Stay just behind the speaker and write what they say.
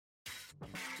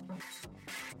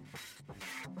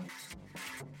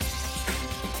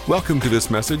Welcome to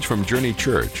this message from Journey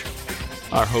Church.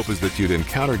 Our hope is that you'd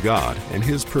encounter God and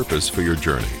His purpose for your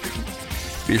journey.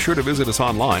 Be sure to visit us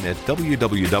online at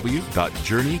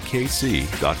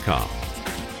www.journeykc.com.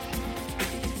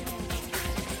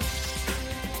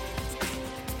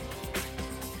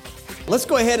 Let's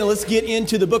go ahead and let's get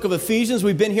into the book of Ephesians.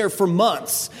 We've been here for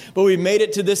months, but we made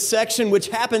it to this section, which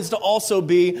happens to also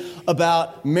be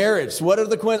about marriage. What are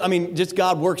the just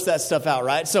God works that stuff out,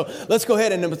 right? So let's go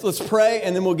ahead and let's pray,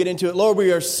 and then we'll get into it. Lord,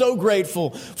 we are so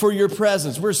grateful for your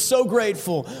presence. We're so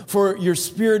grateful for your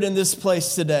Spirit in this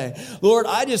place today. Lord,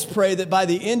 I just pray that by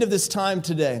the end of this time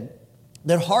today,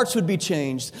 that hearts would be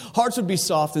changed, hearts would be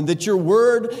softened, that your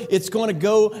word, it's going to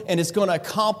go and it's going to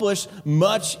accomplish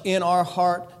much in our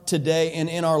heart today and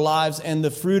in our lives. And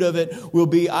the fruit of it will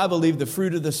be, I believe, the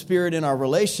fruit of the Spirit in our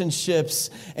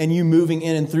relationships and you moving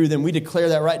in and through them. We declare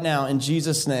that right now in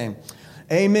Jesus' name.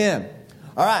 Amen.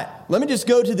 All right, let me just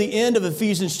go to the end of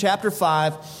Ephesians chapter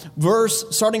 5,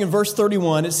 starting in verse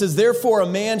 31. It says, "Therefore a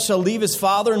man shall leave his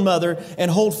father and mother and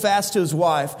hold fast to his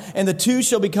wife, and the two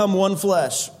shall become one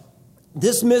flesh.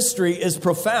 This mystery is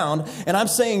profound, and I'm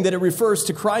saying that it refers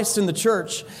to Christ and the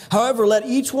church. However, let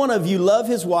each one of you love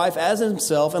his wife as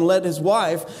himself, and let his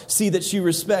wife see that she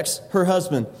respects her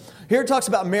husband." Here it talks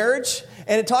about marriage,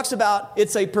 and it talks about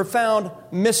it's a profound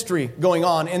mystery going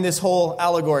on in this whole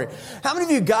allegory. How many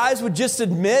of you guys would just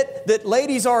admit that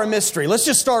ladies are a mystery? Let's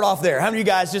just start off there. How many of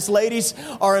you guys, just ladies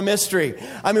are a mystery?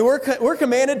 I mean, we're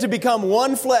commanded to become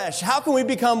one flesh. How can we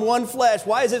become one flesh?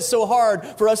 Why is it so hard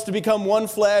for us to become one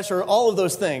flesh or all of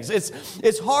those things?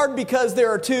 It's hard because there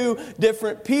are two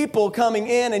different people coming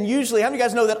in, and usually, how many of you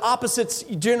guys know that opposites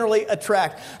generally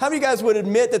attract? How many of you guys would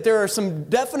admit that there are some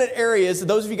definite areas,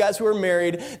 those of you guys who are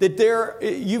married, that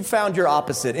you found your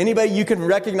opposite? Anybody, you can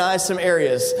recognize some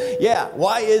areas. Yeah,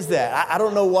 why is that? I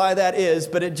don't know why that is,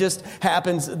 but it just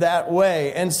happens that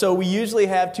way. And so we usually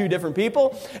have two different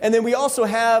people. And then we also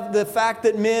have the fact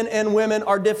that men and women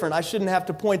are different. I shouldn't have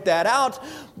to point that out,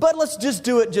 but let's just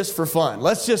do it just for fun.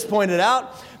 Let's just point it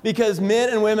out. Because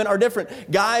men and women are different.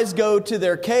 Guys go to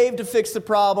their cave to fix the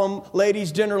problem.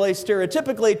 Ladies generally,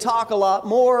 stereotypically, talk a lot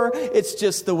more. It's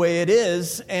just the way it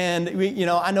is. And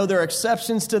I know there are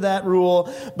exceptions to that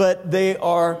rule, but they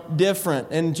are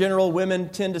different. In general, women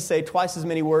tend to say twice as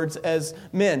many words as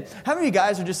men. How many of you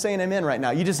guys are just saying amen right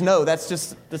now? You just know that's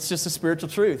just a spiritual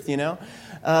truth,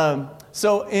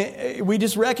 So we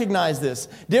just recognize this.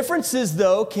 Differences,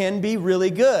 though, can be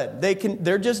really good.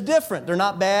 They're just different. They're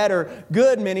not bad or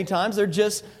good many times. They're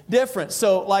just different.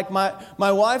 So like my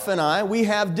wife and I, we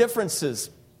have differences.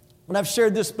 And I've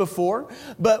shared this before,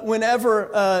 but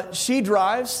whenever she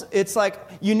drives, it's like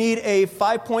you need a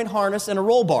 5-point harness and a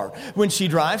roll bar when she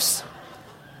drives.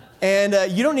 And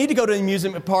you don't need to go to the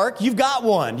amusement park. You've got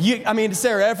one. It's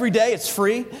there every day. It's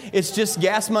free. It's just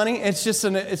gas money. It's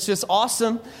just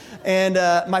awesome. And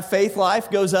my faith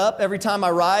life goes up every time I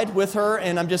ride with her.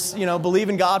 And I'm just,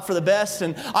 believing God for the best.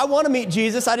 And I want to meet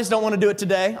Jesus. I just don't want to do it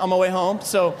today on my way home.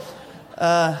 So,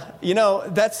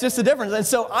 that's just the difference. And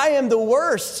so I am the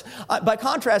worst, by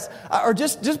contrast, or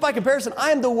just by comparison,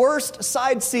 I am the worst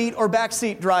side seat or back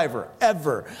seat driver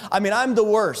ever. I'm the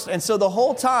worst. And so the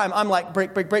whole time I'm like,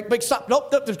 brake, stop,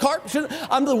 nope, there's a car.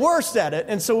 I'm the worst at it.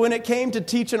 And so when it came to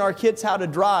teaching our kids how to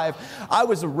drive, I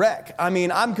was a wreck. I'm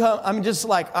just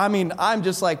like,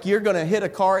 you're going to hit a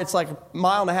car. It's like a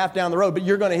mile and a half down the road, but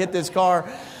you're going to hit this car.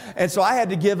 And so I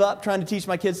had to give up trying to teach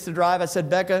my kids to drive. I said,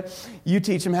 Becca, you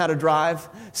teach them how to drive.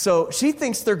 So she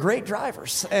thinks they're great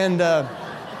drivers. And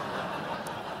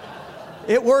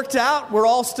it worked out. We're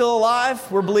all still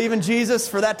alive. We're believing Jesus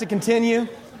for that to continue.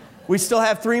 We still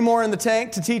have 3 more in the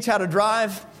tank to teach how to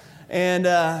drive. And,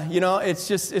 it's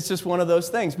just one of those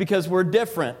things because we're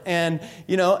different. And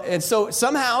so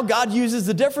somehow God uses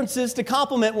the differences to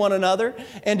complement one another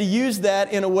and to use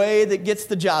that in a way that gets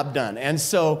the job done. And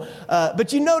so,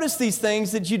 but you notice these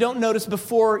things that you don't notice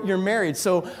before you're married.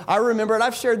 So I remember, and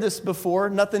I've shared this before,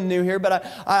 nothing new here, but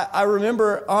I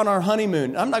remember on our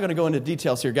honeymoon, I'm not going to go into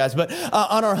details here, guys, but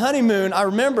on our honeymoon, I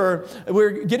remember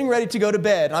we're getting ready to go to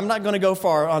bed. I'm not going to go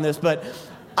far on this, but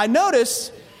I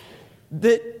noticed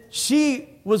that she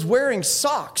was wearing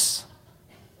socks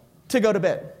to go to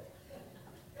bed.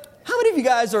 How many of you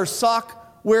guys are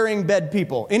sock-wearing bed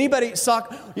people? Anybody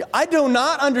sock? I do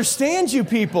not understand you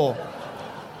people.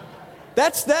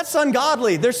 That's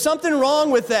ungodly. There's something wrong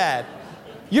with that.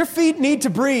 Your feet need to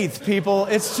breathe, people.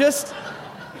 It's just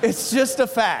a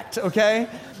fact, okay?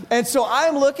 And so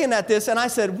I'm looking at this and I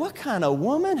said, what kind of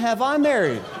woman have I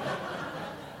married?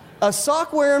 a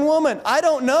sock-wearing woman. I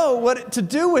don't know what to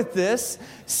do with this.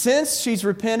 Since she's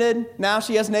repented, now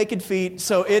she has naked feet,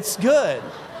 so it's good.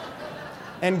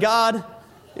 And God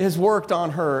has worked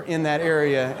on her in that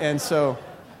area, and so,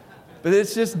 but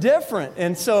it's just different.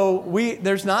 And so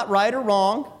there's not right or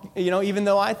wrong, even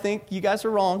though I think you guys are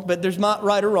wrong, but there's not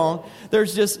right or wrong.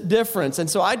 There's just difference. And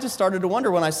so I just started to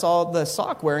wonder when I saw the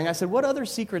sock wearing, I said, what other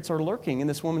secrets are lurking in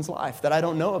this woman's life that I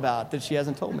don't know about, that she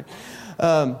hasn't told me?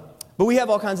 But we have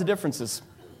all kinds of differences.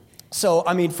 So,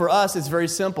 for us, it's very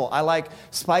simple. I like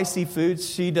spicy foods.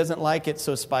 She doesn't like it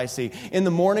so spicy. In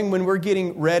the morning when we're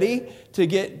getting ready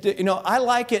to I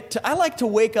like to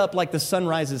wake up like the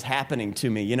sunrise is happening to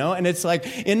me, And it's like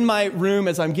in my room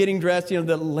as I'm getting dressed,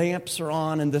 the lamps are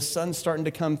on and the sun's starting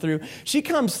to come through. She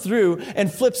comes through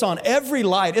and flips on every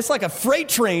light. It's like a freight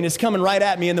train is coming right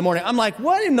at me in the morning. I'm like,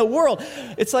 what in the world?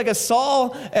 It's like a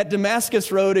Saul at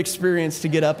Damascus Road experience to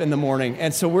get up in the morning.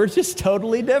 And so we're just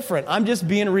totally different. I'm just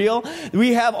being real.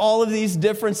 We have all of these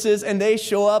differences and they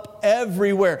show up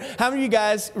everywhere. How many of you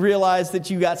guys realize that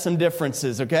you got some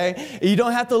differences, okay? You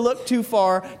don't have to look too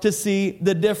far to see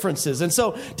the differences. And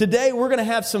so today we're going to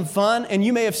have some fun, and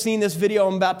you may have seen this video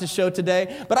I'm about to show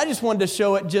today, but I just wanted to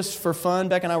show it just for fun.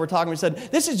 Beck and I were talking, we said,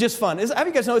 this is just fun. How do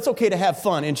you guys know it's okay to have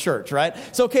fun in church, right?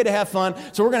 It's okay to have fun.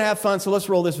 So we're going to have fun, so let's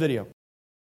roll this video.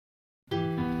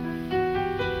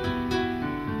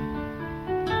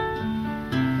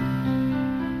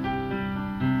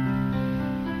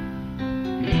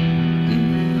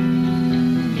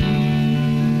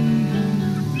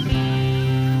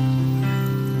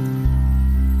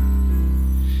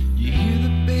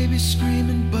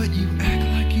 Screaming, but you act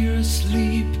like you're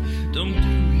asleep. Don't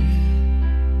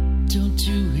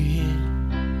do it.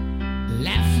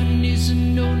 Laughing is a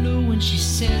no-no when she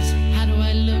says, how do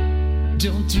I look?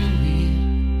 Don't do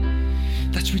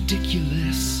it. That's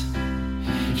ridiculous.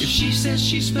 If she says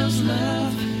she spells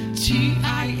love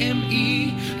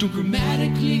T-I-M-E, don't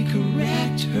grammatically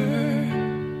correct her.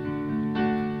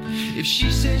 If she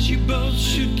says you both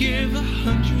should give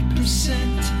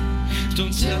 100%,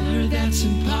 don't tell her that's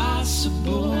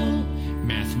impossible.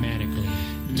 Mathematically.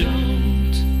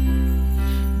 Don't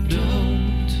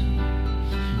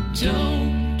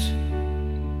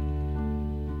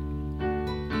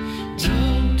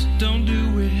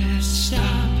do it.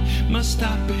 Must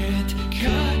stop it.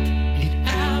 Cut it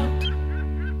out.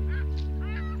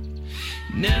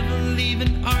 Never leave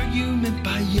an argument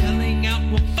by yelling out,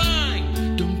 well,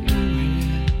 fine. Don't do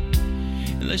it.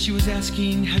 Unless she was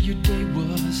asking how your day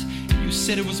was. You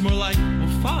said it was more like, well,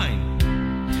 fine.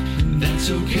 That's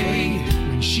okay.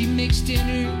 When she makes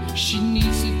dinner, she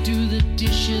needs to do the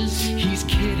dishes. He's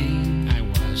kidding. I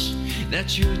was.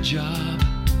 That's your job.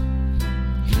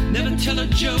 Never tell her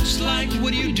jokes like,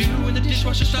 what do you do when the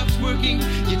dishwasher stops working?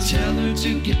 You tell her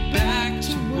to get back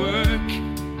to work.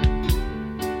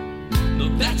 No,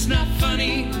 that's not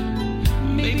funny.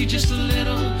 Maybe just a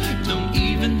little. Don't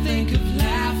even think of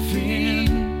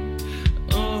laughing.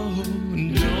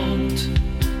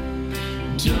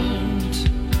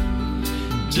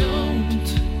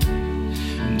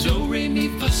 Do re mi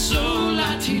fa sol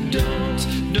la ti. Don't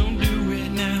do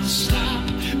it now.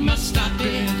 Must stop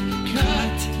it.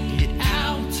 Cut it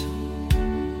out.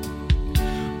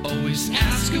 Always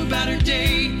ask about her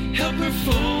day. Help her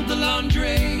fold the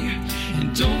laundry,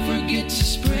 and don't forget to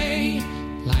spray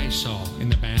Lysol in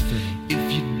the bathroom.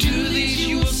 If you do these,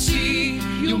 you will see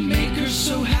you'll make her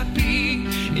so happy,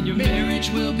 and your marriage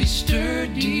will be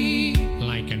sturdy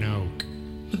like an oak.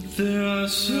 But there are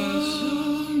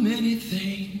so many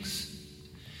things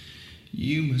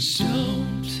you must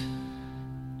don't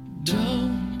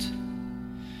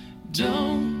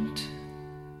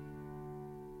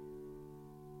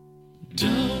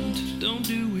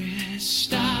do it.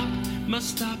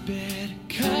 Must stop it.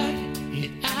 Cut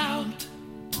it out.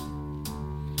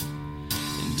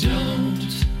 And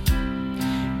don't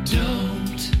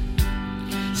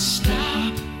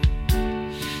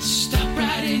stop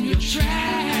right in your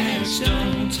tracks.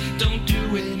 Don't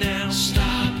do it now.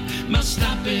 Must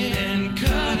stop it and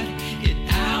cut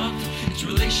it out. It's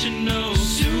relational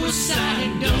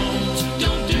suicide.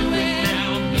 Don't do it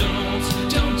now.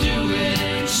 Don't do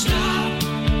it. Stop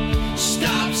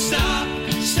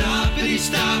it.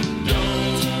 Stop.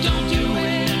 Don't do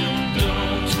it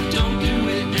now. Don't do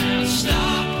it now.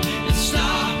 Stop.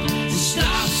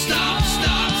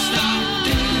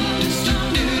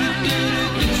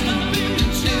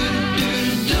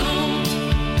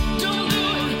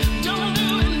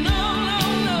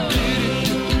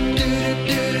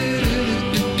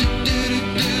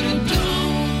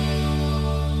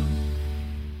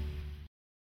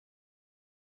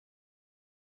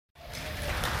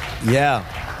 Yeah.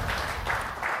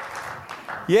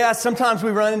 Yeah, sometimes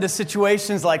we run into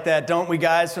situations like that, don't we,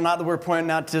 guys? So not that we're pointing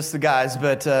out just the guys,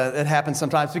 but it happens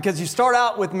sometimes. Because you start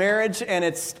out with marriage and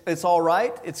it's all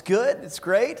right, it's good, it's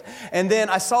great. And then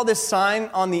I saw this sign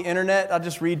on the internet. I'll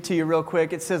just read to you real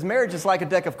quick. It says, marriage is like a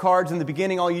deck of cards. In the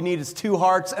beginning, all you need is 2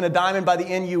 hearts and a diamond. By the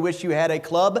end, you wish you had a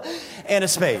club and a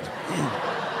spade.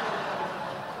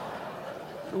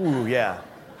 Ooh, yeah.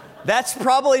 That's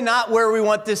probably not where we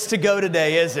want this to go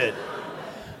today, is it?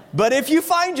 But if you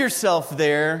find yourself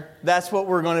there, that's what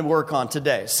we're going to work on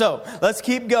today. So let's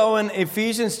keep going.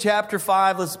 Ephesians chapter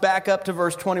 5, let's back up to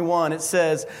verse 21. It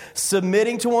says,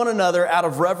 submitting to one another out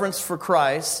of reverence for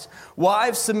Christ.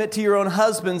 Wives, submit to your own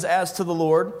husbands as to the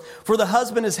Lord. For the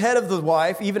husband is head of the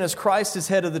wife, even as Christ is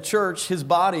head of the church, his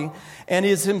body, and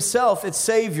is himself its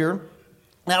Savior.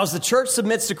 Now, as the church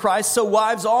submits to Christ, so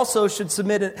wives also should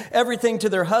submit everything to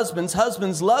their husbands.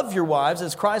 Husbands, love your wives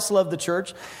as Christ loved the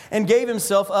church and gave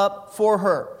himself up for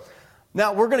her.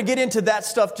 Now, we're going to get into that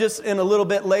stuff just in a little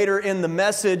bit later in the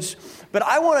message, but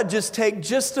I want to just take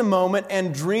just a moment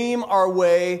and dream our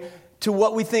way to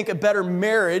what we think a better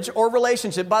marriage or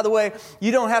relationship. By the way,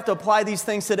 you don't have to apply these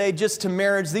things today just to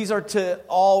marriage. These are to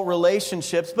all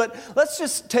relationships. But let's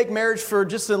just take marriage for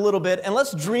just a little bit and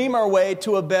let's dream our way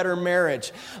to a better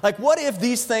marriage. Like, what if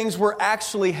these things were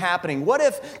actually happening? What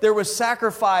if there was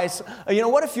sacrifice?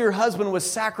 What if your husband was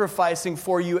sacrificing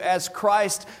for you as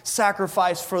Christ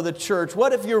sacrificed for the church?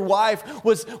 What if your wife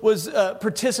was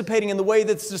participating in the way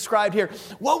that's described here?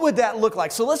 What would that look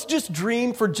like? So let's just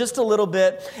dream for just a little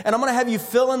bit, and I'm going to have you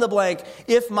fill in the blank.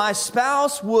 If my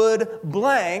spouse would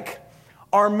blank,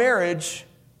 our marriage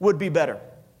would be better.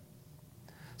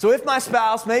 So if my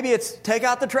spouse, maybe it's take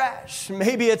out the trash.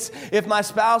 Maybe it's if my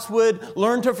spouse would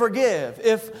learn to forgive.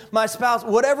 If my spouse,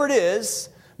 whatever it is,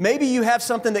 maybe you have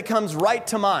something that comes right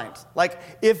to mind. Like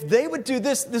if they would do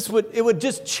this, it would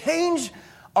just change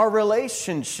our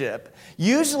relationship.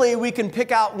 Usually we can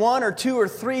pick out 1 or 2 or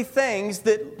 3 things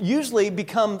that usually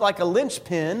become like a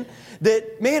linchpin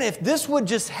that, man, if this would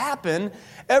just happen,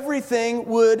 everything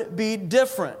would be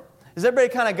different. Has everybody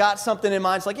kind of got something in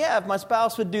mind? It's like, yeah, if my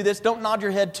spouse would do this, don't nod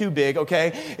your head too big,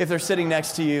 okay, if they're sitting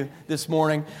next to you this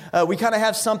morning. We kind of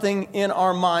have something in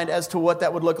our mind as to what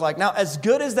that would look like. Now, as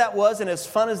good as that was and as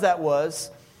fun as that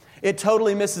was, it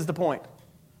totally misses the point.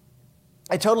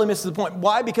 It totally misses the point.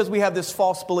 Why? Because we have this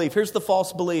false belief. Here's the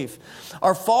false belief.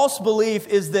 Our false belief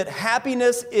is that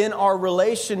happiness in our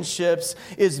relationships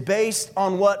is based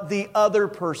on what the other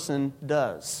person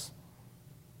does.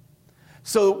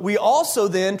 So we also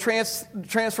then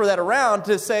transfer that around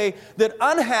to say that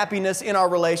unhappiness in our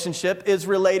relationship is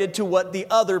related to what the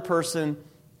other person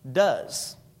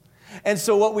does. And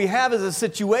so what we have is a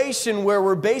situation where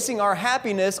we're basing our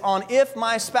happiness on if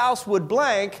my spouse would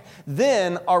blank,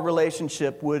 then our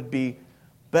relationship would be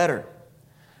better.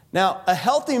 Now, a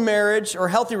healthy marriage or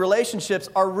healthy relationships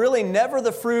are really never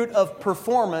the fruit of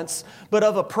performance, but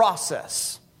of a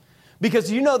process. Because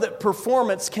you know that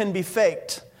performance can be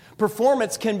faked.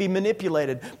 Performance can be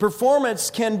manipulated. Performance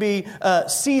can be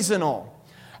seasonal.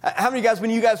 How many of you guys,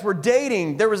 when you guys were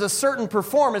dating, there was a certain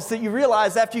performance that you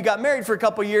realized after you got married for a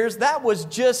couple of years, that was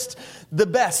just the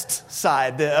best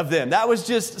side of them. That was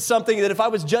just something that if I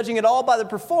was judging it all by the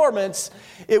performance,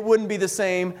 it wouldn't be the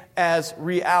same as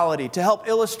reality. To help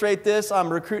illustrate this,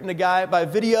 I'm recruiting a guy by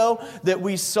video that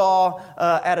we saw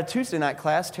at a Tuesday night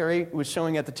class. Terry was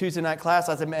showing at the Tuesday night class.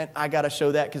 I said, man, I got to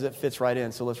show that because it fits right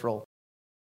in, so let's roll.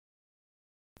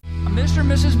 Mr.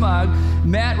 and Mrs. Mugg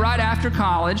met right after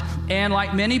college, and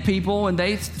like many people, when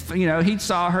they, he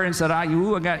saw her and said, I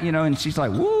got, and she's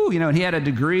like, woo, and he had a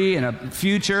degree and a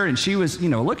future, and she was,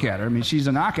 look at her. I mean, she's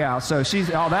a knockout, so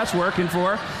that's working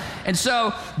for her. And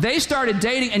so they started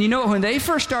dating, and when they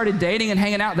first started dating and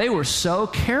hanging out, they were so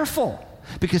careful.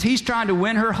 Because he's trying to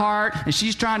win her heart and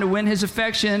she's trying to win his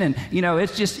affection, and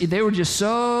they were just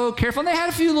so careful. And they had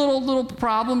a few little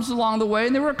problems along the way,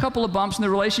 and there were a couple of bumps in the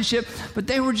relationship, but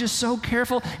they were just so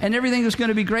careful, and everything was going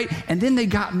to be great. And then they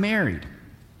got married.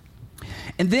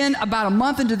 And then about a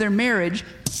month into their marriage,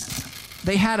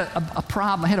 they had a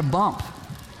problem. They had a bump,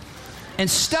 and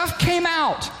stuff came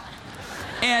out.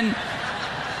 And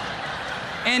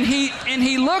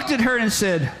he looked at her and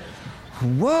said,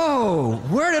 whoa,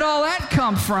 where did all that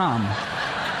come from?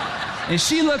 And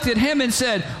she looked at him and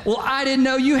said, well, I didn't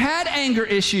know you had anger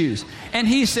issues. And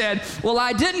he said, well,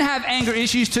 I didn't have anger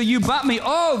issues till you bumped me.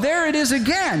 Oh, there it is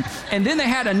again. And then they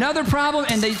had another problem,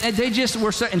 and they just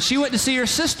were so, and she went to see her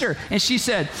sister, and she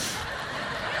said,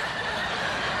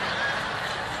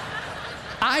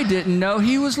 I didn't know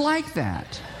he was like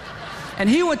that. And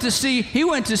we don't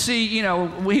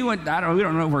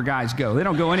know where guys go. They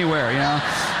don't go anywhere,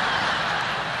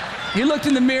 He looked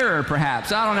in the mirror,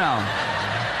 perhaps. I don't know.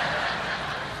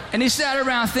 And he sat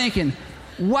around thinking,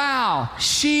 wow,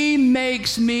 she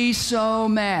makes me so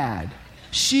mad.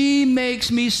 She makes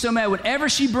me so mad. Whenever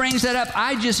she brings that up,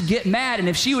 I just get mad. And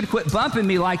if she would quit bumping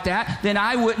me like that, then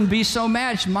I wouldn't be so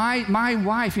mad. My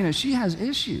wife, she has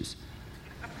issues.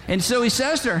 And so he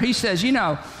says to her, he says,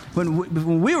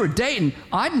 when we were dating,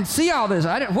 I didn't see all this.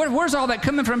 Where's all that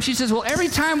coming from? She says, well, every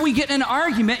time we get in an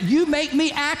argument, you make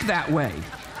me act that way.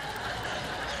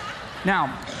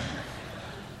 Now,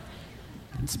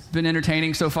 it's been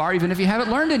entertaining so far, even if you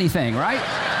haven't learned anything, right?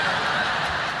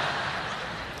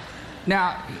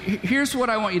 Now, here's what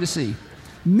I want you to see.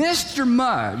 Mr.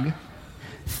 Mugg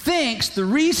thinks the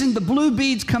reason the blue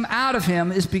beads come out of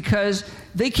him is because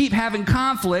they keep having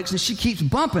conflicts and she keeps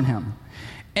bumping him.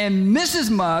 And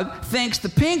Mrs. Mugg thinks the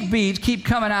pink beads keep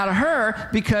coming out of her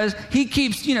because he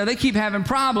keeps, they keep having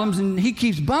problems and he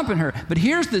keeps bumping her. But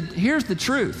here's the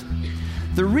truth.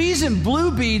 The reason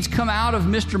blue beads come out of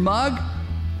Mr. Mugg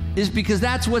is because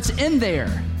that's what's in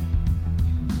there.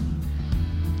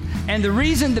 And the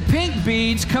reason the pink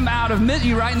beads come out of,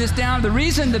 you writing this down? The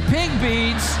reason the pink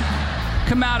beads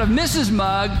come out of Mrs.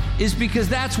 Mugg is because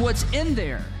that's what's in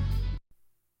there.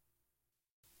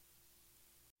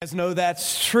 You guys know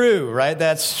that's true, right?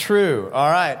 That's true.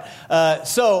 All right.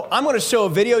 So I'm going to show a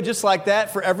video just like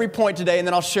that for every point today, and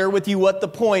then I'll share with you what the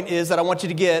point is that I want you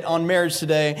to get on marriage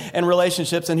today and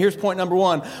relationships. And here's point number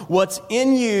 1. What's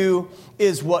in you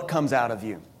is what comes out of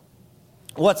you.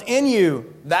 What's in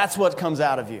you, that's what comes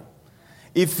out of you.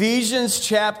 Ephesians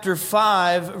chapter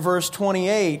 5, verse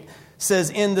 28 says,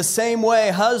 in the same way,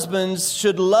 husbands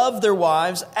should love their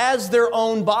wives as their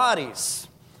own bodies.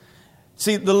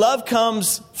 See, the love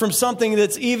comes from something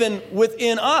that's even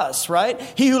within us, right?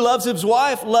 He who loves his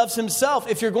wife loves himself.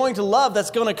 If you're going to love,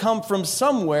 that's going to come from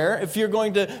somewhere. If you're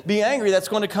going to be angry, that's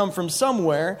going to come from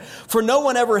somewhere. For no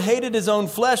one ever hated his own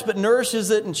flesh, but nourishes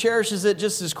it and cherishes it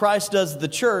just as Christ does the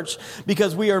church,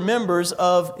 because we are members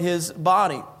of his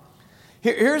body.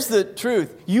 Here's the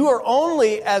truth. You are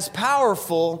only as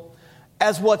powerful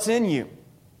as what's in you.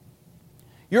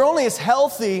 You're only as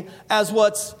healthy as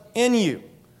what's in you.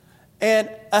 And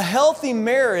a healthy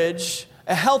marriage,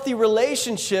 a healthy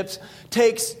relationships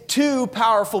takes 2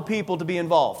 powerful people to be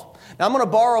involved. Now, I'm going to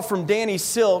borrow from Danny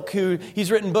Silk, he's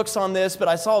written books on this, but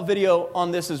I saw a video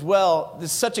on this as well.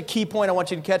 This is such a key point I want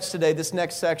you to catch today, this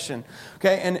next section.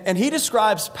 Okay, and he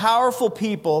describes powerful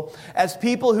people as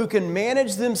people who can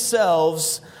manage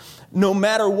themselves no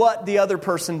matter what the other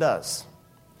person does.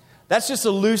 That's just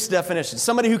a loose definition.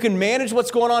 Somebody who can manage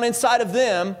what's going on inside of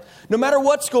them, no matter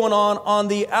what's going on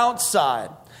the outside.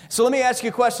 So let me ask you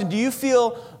a question. Do you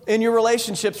feel in your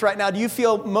relationships right now,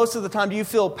 most of the time, do you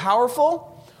feel powerful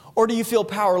or do you feel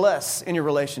powerless in your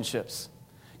relationships?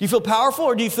 Do you feel powerful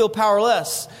or do you feel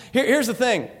powerless? Here's the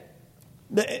thing.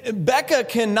 Becca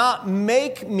cannot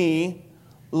make me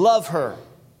love her.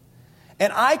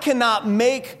 And I cannot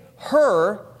make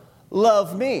her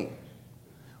love me.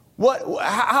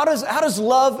 How does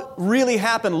love really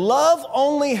happen? Love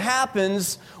only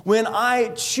happens when I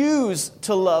choose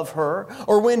to love her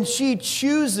or when she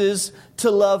chooses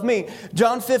to love me.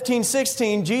 John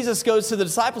 15:16, Jesus goes to the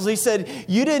disciples. He said,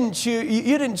 you didn't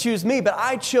choose me, but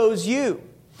I chose you.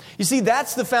 You see,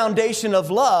 that's the foundation of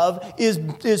love,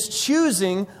 is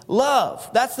choosing love.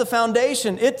 That's the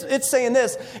foundation. It's saying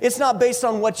this. It's not based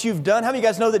on what you've done. How many of you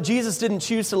guys know that Jesus didn't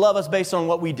choose to love us based on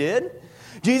what we did?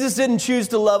 Jesus didn't choose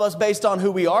to love us based on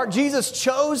who we are. Jesus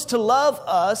chose to love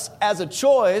us as a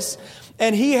choice,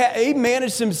 and he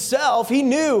managed himself. He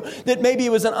knew that maybe it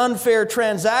was an unfair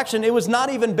transaction. It was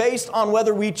not even based on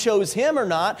whether we chose him or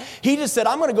not. He just said,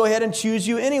 I'm going to go ahead and choose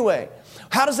you anyway.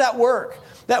 How does that work?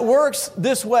 That works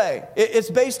this way. It's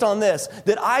based on this,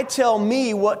 that I tell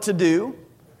me what to do,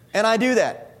 and I do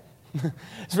that.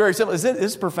 It's very simple. Is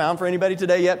this profound for anybody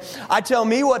today yet? I tell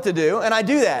me what to do, and I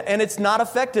do that. And it's not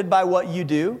affected by what you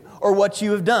do or what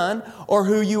you have done or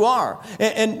who you are.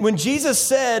 And when Jesus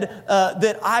said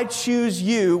that I choose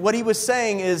you, what he was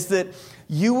saying is that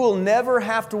you will never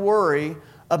have to worry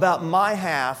about my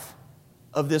half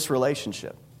of this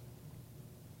relationship.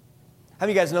 How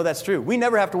many of you guys know that's true? We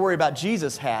never have to worry about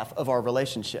Jesus' half of our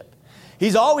relationship.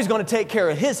 He's always going to take care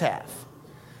of his half.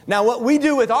 Now, what we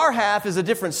do with our half is a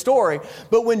different story.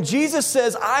 But when Jesus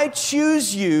says, I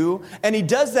choose you, and he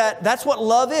does that, that's what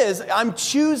love is. I'm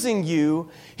choosing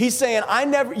you. He's saying,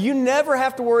 you never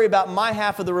have to worry about my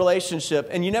half of the relationship,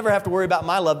 and you never have to worry about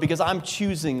my love because I'm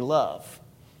choosing love.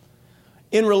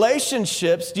 In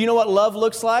relationships, do you know what love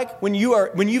looks like? When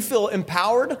you feel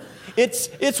empowered,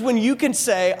 it's when you can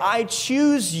say, I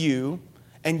choose you,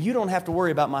 and you don't have to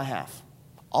worry about my half.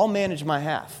 I'll manage my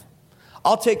half.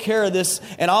 I'll take care of this,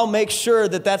 and I'll make sure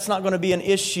that that's not going to be an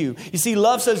issue. You see,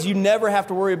 love says you never have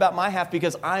to worry about my half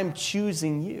because I'm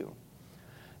choosing you.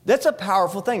 That's a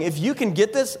powerful thing. If you can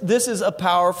get this, this is a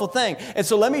powerful thing. And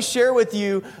so let me share with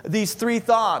you these 3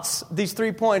 thoughts, these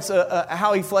 3 points,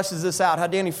 how he fleshes this out, how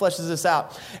Danny fleshes this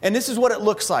out. And this is what it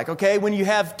looks like, okay? When you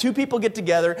have 2 people get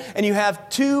together and you have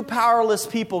 2 powerless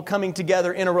people coming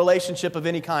together in a relationship of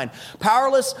any kind.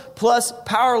 Powerless plus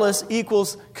powerless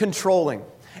equals controlling.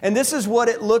 And this is what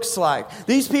it looks like.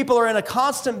 These people are in a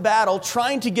constant battle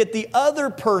trying to get the other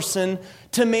person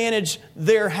to manage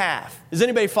their half. Is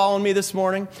anybody following me this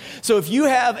morning? So if you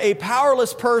have a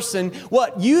powerless person,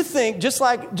 what you think, just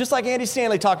like Andy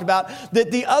Stanley talked about,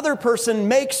 that the other person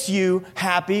makes you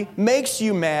happy, makes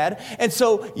you mad. And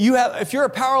so if you're a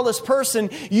powerless person,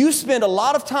 you spend a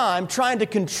lot of time trying to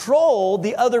control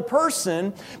the other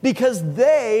person because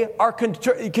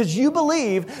because you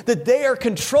believe that they are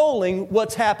controlling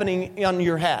what's happening on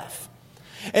your half.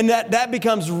 And that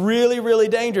becomes really, really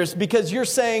dangerous because you're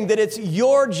saying that it's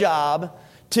your job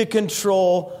to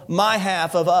control my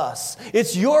half of us.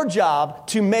 It's your job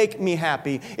to make me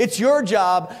happy. It's your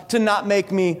job to not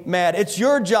make me mad. It's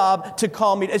your job to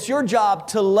call me. It's your job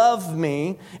to love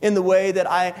me in the way that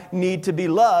I need to be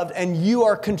loved. And you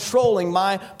are controlling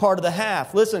my part of the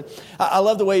half. Listen, I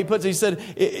love the way he puts it. He said,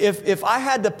 if I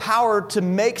had the power to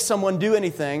make someone do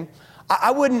anything, I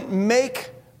wouldn't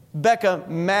make Becca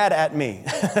mad at me.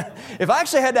 If I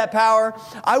actually had that power,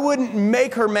 I wouldn't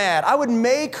make her mad. I would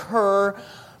make her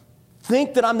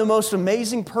think that I'm the most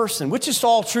amazing person, which is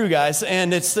all true, guys.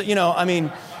 And it's, that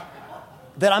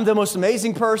I'm the most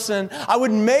amazing person. I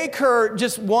would make her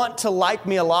just want to like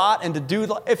me a lot and to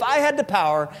do, if I had the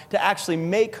power to actually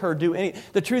make her do anything.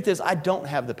 The truth is, I don't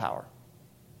have the power.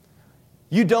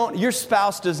 Your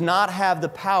spouse does not have the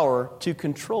power to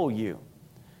control you.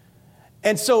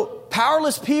 And so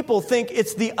powerless people think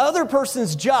it's the other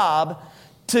person's job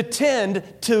to tend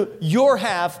to your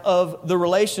half of the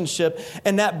relationship,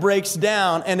 and that breaks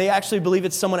down, and they actually believe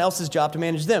it's someone else's job to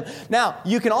manage them. Now,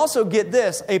 you can also get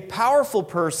this. A powerful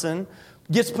person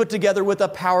gets put together with a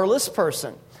powerless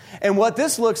person. And what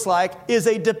this looks like is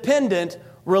a dependent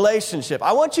relationship.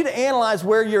 I want you to analyze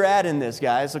where you're at in this,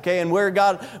 guys, okay, and where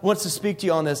God wants to speak to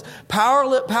you on this.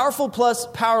 Powerful plus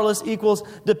powerless equals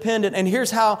dependent, and here's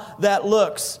how that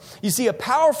looks. You see, a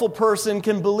powerful person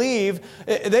can believe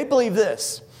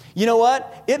this. You know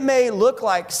what? It may look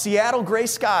like Seattle gray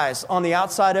skies on the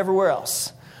outside everywhere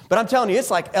else. But I'm telling you, it's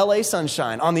like LA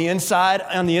sunshine on the inside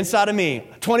of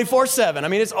me, 24/7. I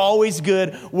mean, it's always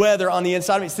good weather on the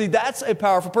inside of me. See, that's a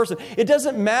powerful person. It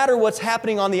doesn't matter what's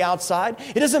happening on the outside.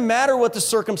 It doesn't matter what the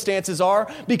circumstances are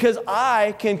because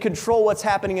I can control what's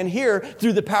happening in here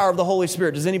through the power of the Holy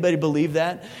Spirit. Does anybody believe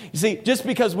that? You see, just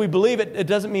because we believe it, it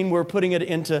doesn't mean we're putting it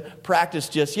into practice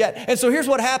just yet. And so here's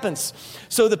what happens.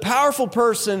 So the powerful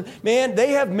person, man,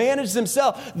 they have managed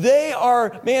themselves.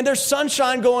 There's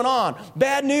sunshine going on.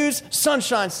 Bad news,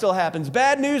 sunshine still happens.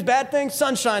 Bad news, bad things,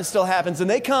 sunshine still happens. And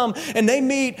they come and they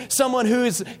meet someone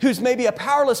who's maybe a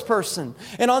powerless person.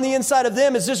 And on the inside of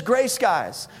them is just gray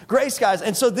skies.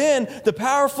 And so then the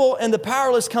powerful and the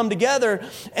powerless come together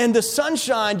and the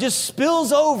sunshine just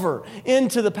spills over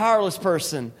into the powerless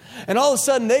person. And all of a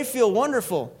sudden they feel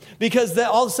wonderful because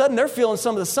all of a sudden they're feeling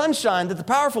some of the sunshine that the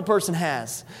powerful person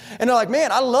has. And they're like,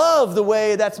 man, I love the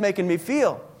way that's making me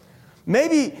feel.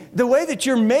 Maybe the way that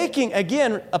you're making,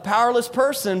 again, a powerless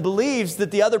person believes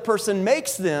that the other person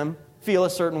makes them feel a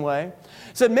certain way.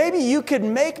 So maybe you could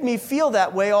make me feel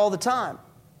that way all the time.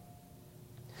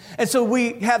 And so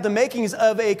we have the makings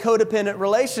of a codependent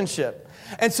relationship.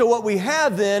 And so what we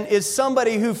have then is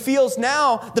somebody who feels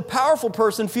now, the powerful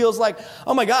person feels like,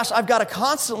 oh my gosh, I've got to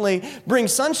constantly bring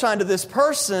sunshine to this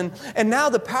person. And now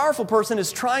the powerful person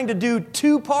is trying to do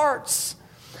 2 parts.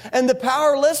 And the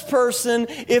powerless person,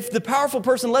 if the powerful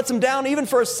person lets them down even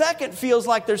for a second, feels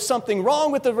like there's something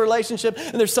wrong with the relationship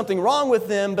and there's something wrong with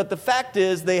them. But the fact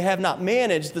is they have not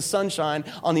managed the sunshine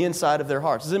on the inside of their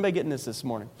hearts. Is anybody getting this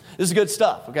morning? This is good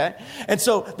stuff, okay? And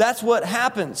so that's what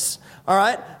happens, all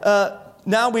right?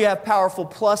 Now we have powerful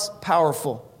plus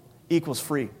powerful equals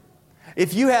free.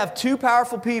 If you have 2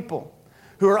 powerful people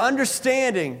who are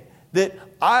understanding that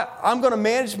I'm going to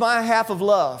manage my half of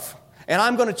love, and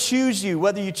I'm going to choose you,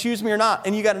 whether you choose me or not.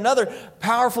 And you got another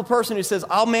powerful person who says,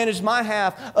 I'll manage my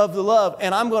half of the love,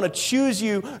 and I'm going to choose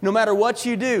you no matter what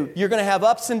you do. You're going to have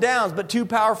ups and downs, but 2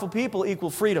 powerful people equal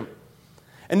freedom.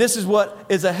 And this is what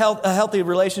is a healthy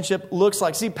relationship looks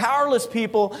like. See, powerless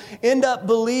people end up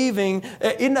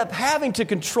having to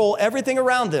control everything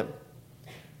around them.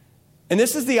 And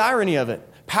this is the irony of it.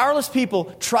 Powerless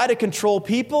people try to control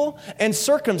people and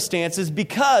circumstances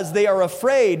because they are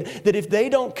afraid that if they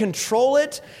don't control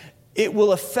it, it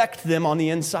will affect them on the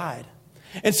inside.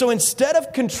 And so instead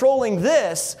of controlling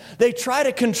this, they try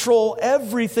to control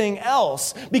everything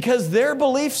else because their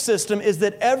belief system is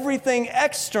that everything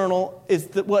external is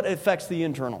what affects the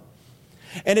internal.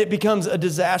 And it becomes a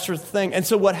disastrous thing. And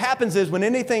so what happens is when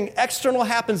anything external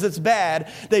happens that's bad,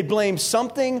 they blame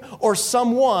something or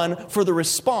someone for the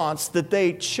response that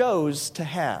they chose to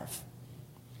have.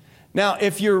 Now,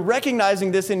 if you're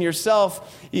recognizing this in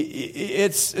yourself,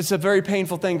 it's a very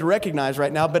painful thing to recognize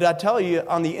right now. But I tell you,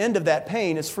 on the end of that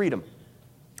pain is freedom.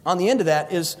 On the end of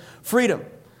that is freedom.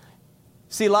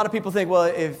 See, a lot of people think, well,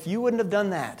 if you wouldn't have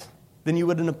done that, then you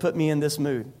wouldn't have put me in this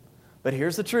mood. But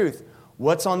here's the truth.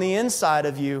 What's on the inside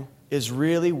of you is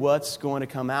really what's going to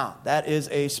come out. That is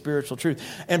a spiritual truth.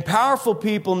 And powerful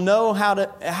people know how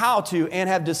to and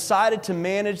have decided to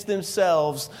manage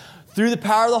themselves through the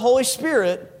power of the Holy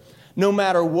Spirit no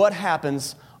matter what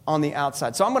happens on the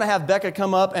outside. So I'm going to have Becca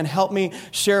come up and help me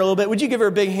share a little bit. Would you give her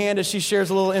a big hand as she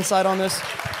shares a little insight on this?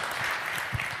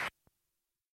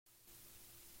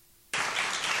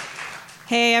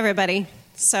 Hey, everybody.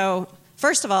 So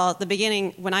first of all, at the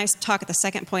beginning, when I talk at the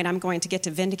second point, I'm going to get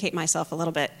to vindicate myself a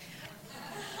little bit.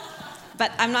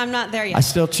 But I'm not there yet. I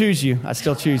still choose you.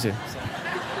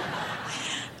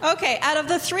 Okay, out of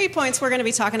the 3 points we're going to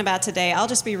be talking about today, I'll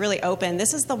just be really open.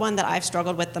 This is the one that I've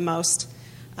struggled with the most.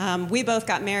 We both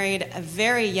got married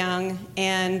very young,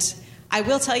 and I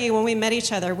will tell you, when we met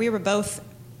each other, we both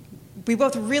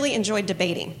really enjoyed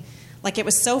debating. Like, it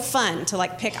was so fun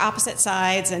to pick opposite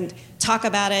sides and talk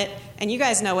about it. And you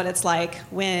guys know what it's like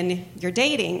when you're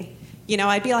dating. You know,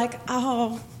 I'd be like,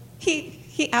 oh, he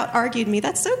out-argued me.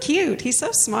 That's so cute. He's so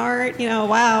smart. You know,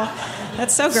 wow,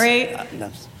 that's so great.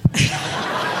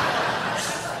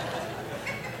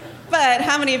 But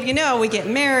how many of you know we get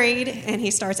married and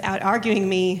he starts out-arguing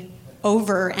me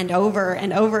over and over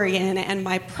and over again, and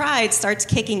my pride starts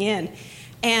kicking in.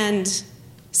 And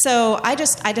so I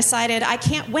decided I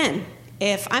can't win.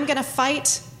 If I'm going to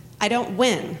fight, I don't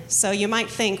win. So you might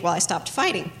think, well, I stopped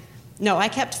fighting. No, I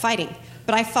kept fighting,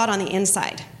 but I fought on the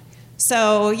inside.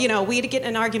 So, you know, we'd get in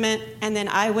an argument, and then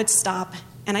I would stop,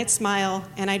 and I'd smile,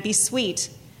 and I'd be sweet.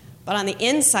 But on the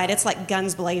inside, it's like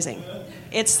guns blazing.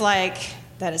 It's like,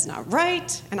 that is not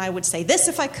right, and I would say this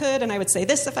if I could, and I would say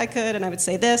this if I could, and I would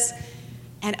say this.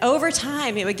 And over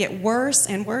time, it would get worse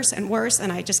and worse and worse,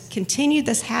 and I just continued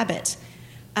this habit.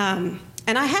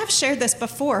 And I have shared this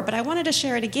before, but I wanted to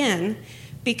share it again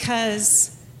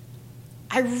because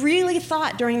I really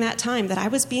thought during that time that I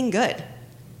was being good.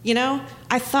 You know,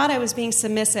 I thought I was being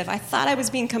submissive. I thought I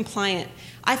was being compliant.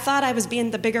 I thought I was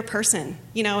being the bigger person,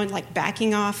 you know, and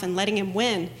backing off and letting him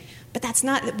win. But that's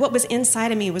not, what was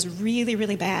inside of me was really,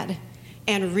 really bad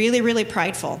and really, really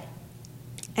prideful.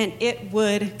 And it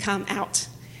would come out.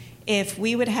 If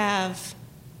we would have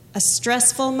a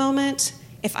stressful moment,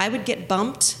 if I would get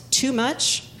bumped too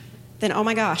much, then oh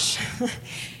my gosh,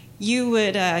 you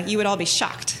would all be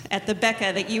shocked at the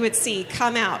Becca that you would see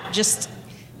come out just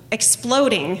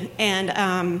exploding,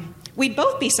 and we'd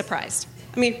both be surprised.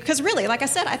 I mean, because really, like I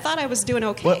said, I thought I was doing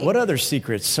okay. What other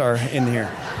secrets are in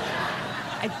here?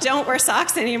 I don't wear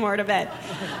socks anymore to bed.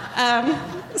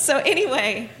 So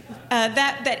anyway,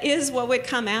 that is what would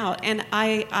come out, and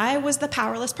I was the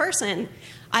powerless person.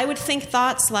 I would think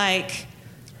thoughts like,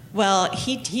 well,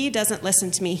 he doesn't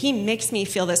listen to me. He makes me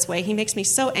feel this way. He makes me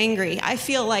so angry. I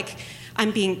feel like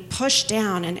I'm being pushed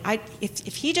down, and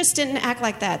if he just didn't act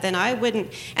like that, then I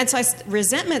wouldn't. And so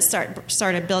resentment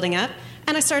started building up,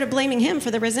 and I started blaming him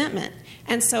for the resentment.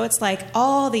 And so it's like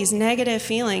all these negative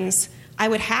feelings I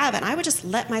would have, and I would just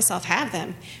let myself have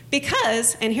them.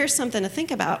 Because, and here's something to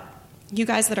think about, you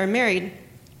guys that are married,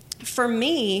 for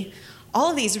me,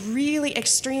 all of these really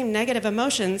extreme negative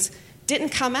emotions didn't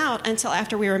come out until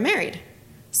after we were married.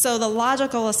 So the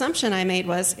logical assumption I made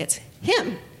was, it's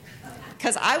him.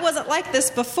 Because I wasn't like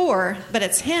this before, but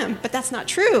it's him. But that's not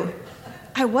true.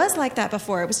 I was like that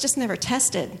before. It was just never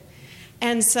tested.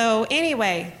 And so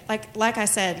anyway, like I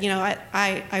said, you know,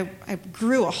 I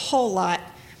grew a whole lot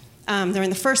during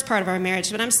the first part of our marriage,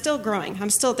 but I'm still growing.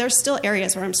 There's still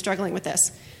areas where I'm struggling with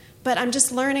this. But I'm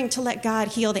just learning to let God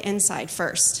heal the inside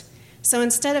first. So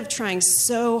instead of trying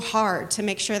so hard to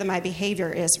make sure that my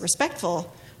behavior is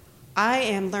respectful, I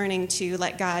am learning to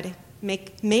let God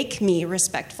make me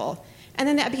respectful. And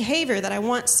then that behavior that I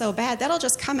want so bad, that'll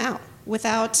just come out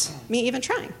without me even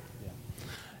trying.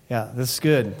 Yeah, that's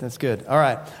good. That's good. All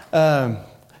right.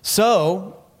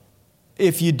 So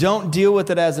if you don't deal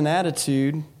with it as an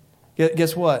attitude,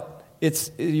 guess what?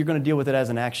 You're going to deal with it as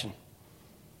an action.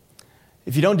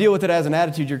 If you don't deal with it as an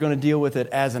attitude, you're going to deal with it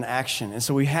as an action. And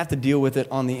so we have to deal with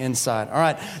it on the inside. All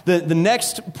right, the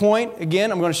next point,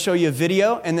 again, I'm going to show you a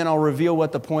video, and then I'll reveal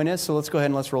what the point is. So let's go ahead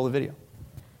and let's roll the video.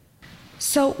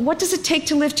 So what does it take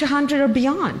to live to 100 or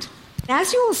beyond?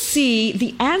 As you will see,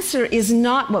 the answer is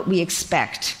not what we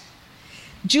expect.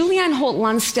 Julianne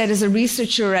Holt-Lunstead is a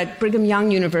researcher at Brigham Young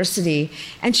University,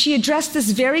 and she addressed this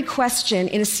very question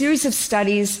in a series of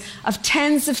studies of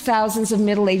tens of thousands of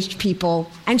middle-aged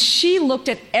people, and she looked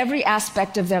at every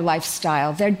aspect of their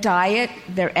lifestyle, their diet,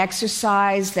 their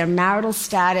exercise, their marital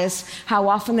status, how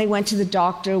often they went to the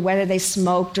doctor, whether they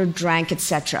smoked or drank,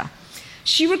 etc.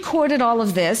 She recorded all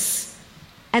of this,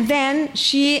 and then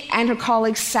she and her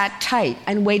colleagues sat tight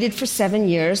and waited for 7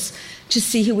 years to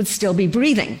see who would still be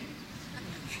breathing.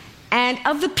 And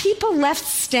of the people left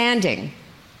standing,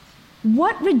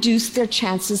 what reduced their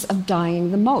chances of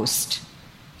dying the most?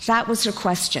 That was her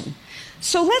question.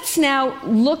 So let's now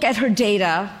look at her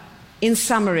data in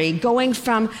summary, going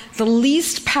from the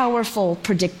least powerful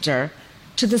predictor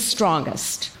to the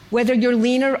strongest. Whether you're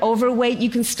lean or overweight, you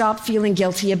can stop feeling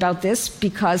guilty about this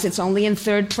because it's only in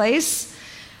third place.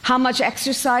 How much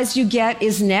exercise you get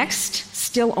is next,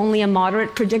 still only a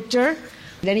moderate predictor.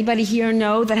 Did anybody here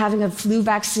know that having a flu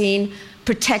vaccine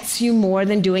protects you more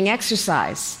than doing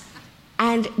exercise?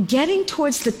 And getting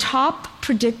towards the top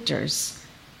predictors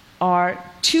are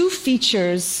two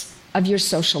features of your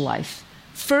social life.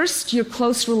 First, your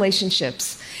close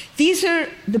relationships. These are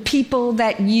the people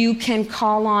that you can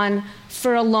call on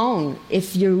for a loan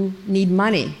if you need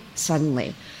money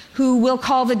suddenly, who will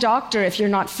call the doctor if you're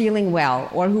not feeling well,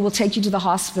 or who will take you to the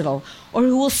hospital, or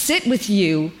who will sit with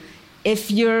you if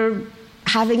you're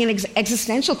having an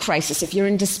existential crisis, if you're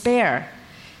in despair.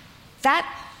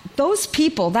 Those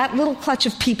people, that little clutch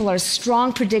of people, are a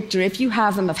strong predictor, if you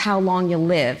have them, of how long you'll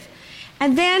live.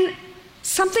 And then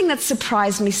something that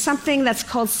surprised me, something that's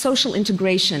called social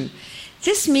integration.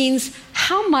 This means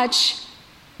how much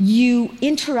you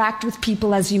interact with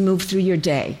people as you move through your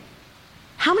day.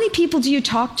 How many people do you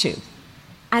talk to?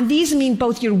 And these mean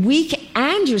both your weak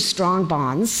and your strong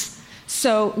bonds.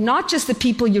 So not just the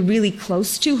people you're really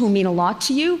close to who mean a lot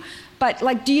to you, but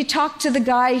like, do you talk to the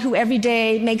guy who every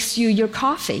day makes you your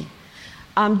coffee?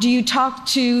 Do you talk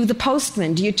to the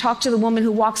postman? Do you talk to the woman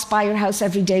who walks by your house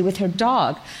every day with her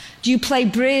dog? Do you play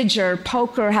bridge or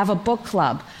poker or have a book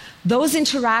club? Those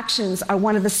interactions are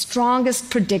one of the strongest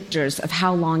predictors of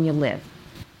how long you live.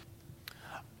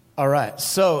 All right,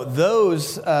 so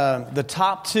those, the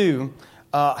top two,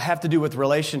 have to do with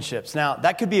relationships. Now,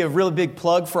 that could be a really big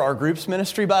plug for our groups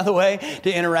ministry, by the way, to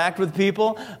interact with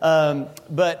people.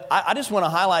 But I just want to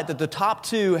highlight that the top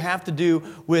two have to do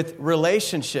with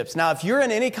relationships. Now, if you're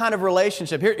in any kind of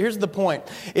relationship, here's the point.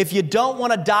 If you don't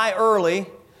want to die early,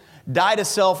 die to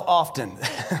self often.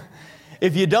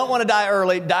 If you don't want to die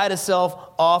early, die to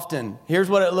self often. Here's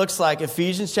what it looks like.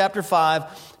 Ephesians chapter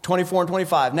 5. 24 and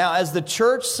 25. Now, as the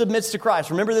church submits to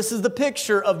Christ, remember this is the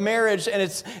picture of marriage, and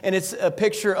it's a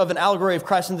picture of an allegory of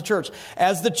Christ in the church.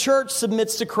 As the church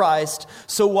submits to Christ,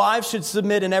 so wives should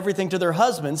submit in everything to their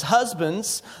husbands.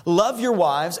 Husbands, love your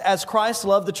wives as Christ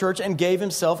loved the church and gave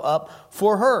himself up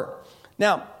for her.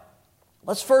 Now,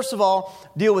 let's first of all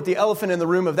deal with the elephant in the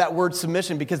room of that word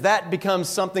submission, because that becomes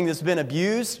something that's been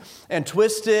abused and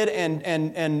twisted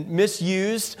and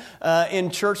misused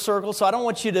in church circles. So I don't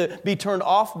want you to be turned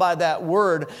off by that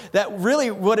word. That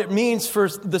really what it means for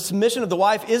the submission of the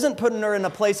wife isn't putting her in a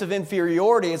place of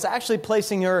inferiority. It's actually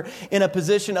placing her in a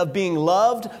position of being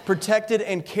loved, protected,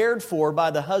 and cared for by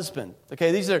the husband.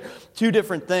 Okay, these are two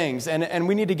different things, and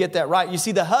we need to get that right. You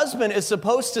see, the husband is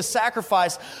supposed to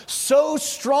sacrifice so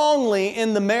strongly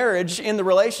in the marriage, in the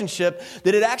relationship,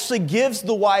 that it actually gives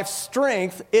the wife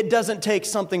strength. It doesn't take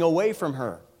something away from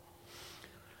her.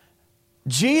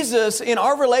 Jesus, in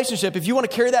our relationship, if you want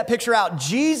to carry that picture out,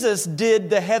 Jesus did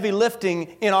the heavy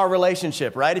lifting in our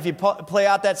relationship, right? If you play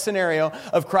out that scenario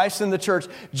of Christ in the church,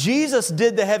 Jesus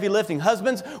did the heavy lifting.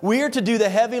 Husbands, we are to do the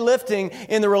heavy lifting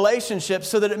in the relationship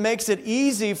so that it makes it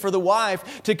easy for the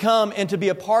wife to come and to be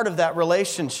a part of that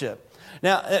relationship.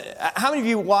 Now, how many of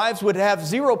you wives would have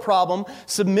zero problem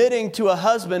submitting to a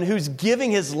husband who's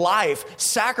giving his life,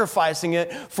 sacrificing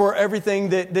it for everything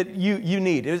that you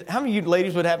need? How many of you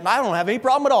ladies would have, I don't have any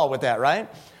problem at all with that, right?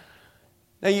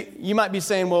 Now, you might be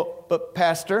saying, well, but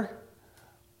Pastor,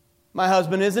 my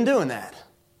husband isn't doing that.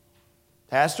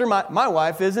 Pastor, my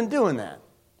wife isn't doing that.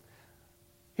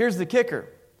 Here's the kicker.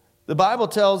 The Bible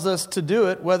tells us to do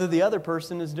it whether the other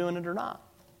person is doing it or not.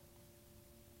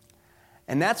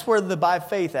 And that's where the by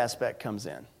faith aspect comes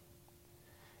in.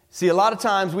 See, a lot of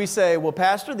times we say, well,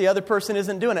 Pastor, the other person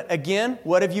isn't doing it. Again,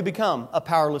 what have you become? A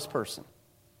powerless person.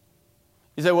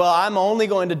 You say, well, I'm only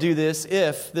going to do this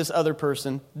if this other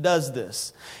person does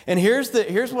this. And here's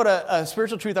what a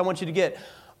spiritual truth I want you to get.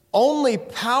 Only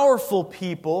powerful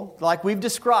people, like we've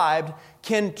described,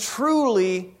 can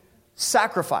truly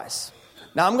sacrifice.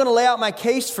 Now, I'm going to lay out my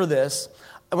case for this.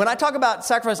 When I talk about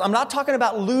sacrifice, I'm not talking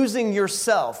about losing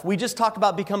yourself. We just talked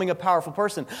about becoming a powerful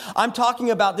person. I'm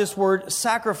talking about this word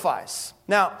sacrifice.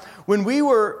 Now,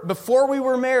 before we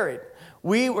were married,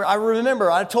 I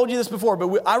remember, I told you this before,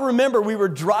 but I remember we were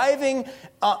driving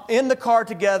in the car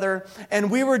together, and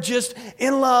we were just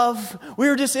in love. We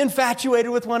were just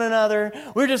infatuated with one another.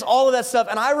 We were just all of that stuff.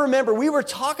 And I remember we were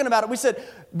talking about it. We said,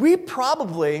 we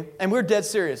probably, and we're dead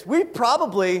serious, we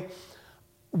probably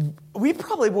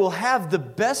will have the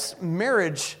best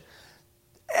marriage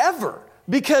ever.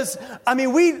 Because,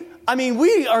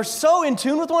 we are so in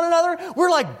tune with one another. We're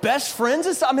like best friends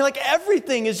and stuff.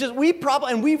 Everything is just,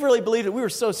 and we really believed it. We were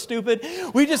so stupid.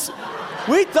 We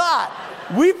thought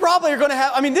we probably are going to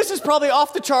have, this is probably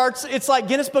off the charts. It's like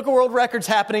Guinness Book of World Records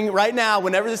happening right now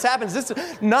whenever this happens. This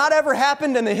has not ever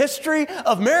happened in the history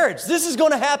of marriage. This is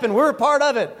going to happen. We're a part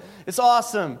of it. It's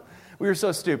awesome. We were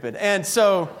so stupid. And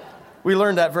so we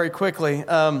learned that very quickly.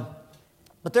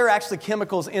 But there are actually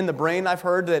chemicals in the brain, I've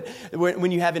heard, that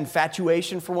when you have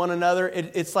infatuation for one another,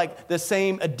 it's like the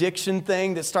same addiction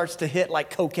thing that starts to hit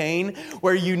like cocaine,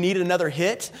 where you need another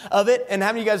hit of it. And how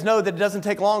many of you guys know that it doesn't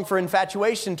take long for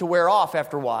infatuation to wear off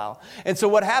after a while? And so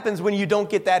what happens when you don't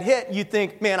get that hit, you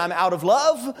think, man, I'm out of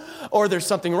love, or there's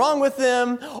something wrong with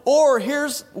them, or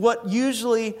here's what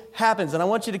usually happens. And I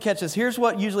want you to catch this. Here's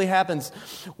what usually happens.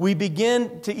 We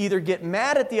begin to either get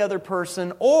mad at the other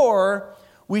person, or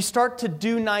we start to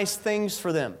do nice things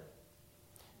for them. You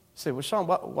say, well, Sean,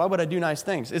 why would I do nice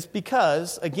things? It's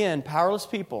because, again, powerless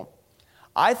people,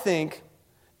 I think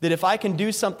that if I can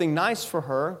do something nice for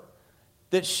her,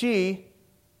 that she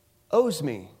owes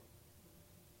me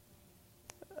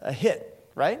a hit,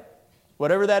 right?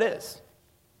 Whatever that is.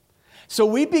 So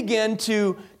we begin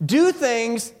to do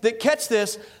things that, catch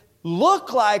this,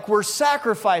 look like we're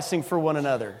sacrificing for one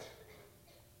another.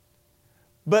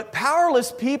 But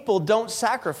powerless people don't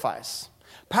sacrifice.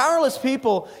 Powerless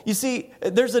people, you see,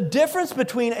 there's a difference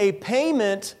between a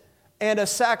payment and a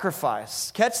sacrifice.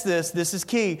 Catch this is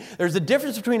key. There's a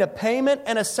difference between a payment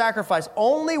and a sacrifice.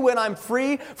 Only when I'm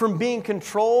free from being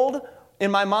controlled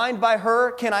in my mind by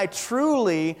her can I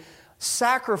truly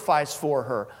sacrifice for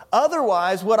her.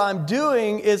 Otherwise, what I'm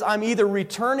doing is I'm either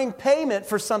returning payment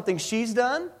for something she's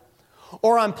done,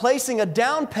 or I'm placing a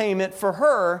down payment for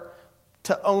her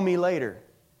to owe me later.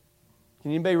 Can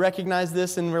anybody recognize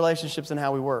this in relationships and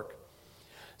how we work?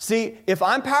 See, if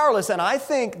I'm powerless and I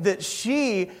think that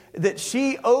she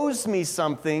owes me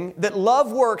something, that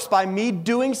love works by me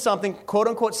doing something, quote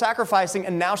unquote, sacrificing,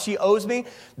 and now she owes me,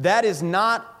 that is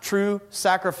not true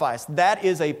sacrifice. That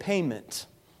is a payment.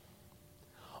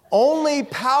 Only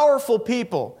powerful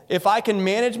people, if I can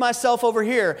manage myself over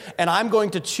here and I'm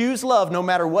going to choose love no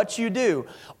matter what you do,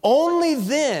 only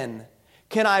then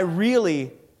can I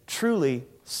really, truly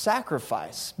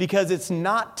sacrifice, because it's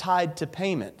not tied to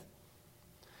payment.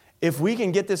 If we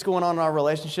can get this going on in our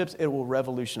relationships, it will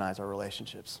revolutionize our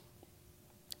relationships.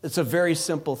 It's a very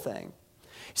simple thing.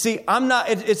 See,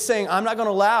 it's saying I'm not going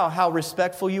to allow how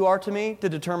respectful you are to me to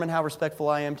determine how respectful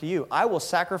I am to you. I will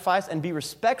sacrifice and be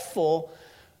respectful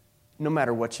no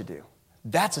matter what you do.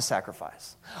 That's a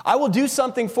sacrifice. I will do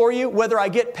something for you, whether I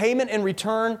get payment in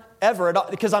return ever,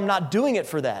 because I'm not doing it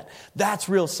for that. That's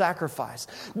real sacrifice.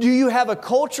 Do you have a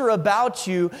culture about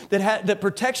you that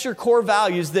protects your core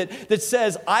values, that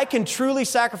says, I can truly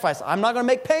sacrifice? I'm not going to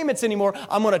make payments anymore.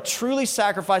 I'm going to truly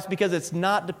sacrifice because it's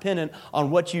not dependent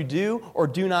on what you do or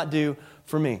do not do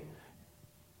for me.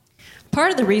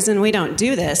 Part of the reason we don't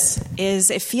do this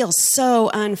is it feels so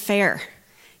unfair.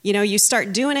 You know, you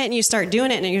start doing it and you start doing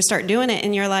it and you start doing it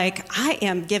and you're like, I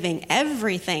am giving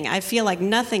everything. I feel like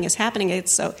nothing is happening.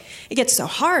 It gets so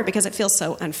hard because it feels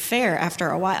so unfair after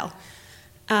a while.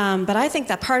 But I think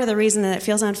that part of the reason that it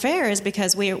feels unfair is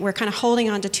because we're kind of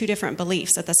holding on to two different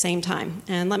beliefs at the same time.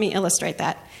 And let me illustrate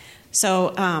that.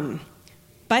 So,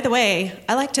 by the way,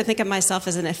 I like to think of myself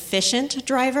as an efficient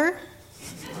driver.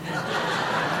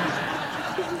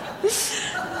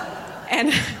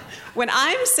 And when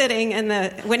I'm sitting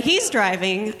when he's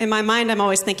driving, in my mind, I'm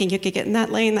always thinking, you could get in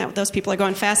that lane, those people are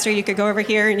going faster, you could go over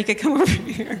here, and you could come over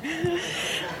here.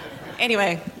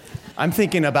 Anyway. I'm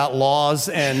thinking about laws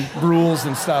and rules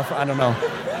and stuff. I don't know.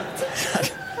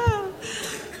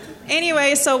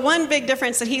 Anyway, so one big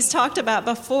difference that he's talked about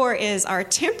before is our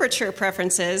temperature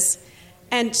preferences.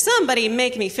 And somebody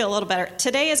make me feel a little better.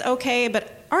 Today is okay,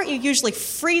 but aren't you usually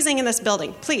freezing in this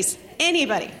building? Please,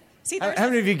 anybody. See, How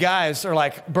many of you guys are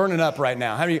like burning up right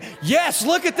now? How many? Yes,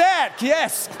 look at that.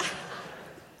 Yes.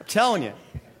 I'm telling you.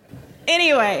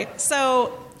 Anyway,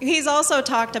 so he's also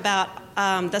talked about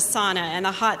the sauna and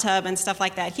the hot tub and stuff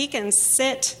like that. He can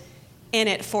sit in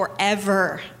it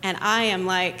forever, and I am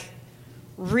like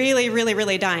really, really,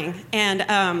 really dying.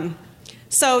 And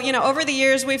so, over the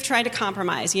years, we've tried to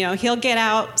compromise. He'll get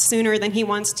out sooner than he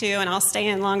wants to, and I'll stay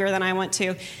in longer than I want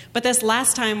to. But this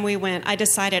last time we went, I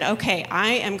decided, okay,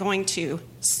 I am going to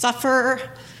suffer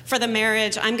for the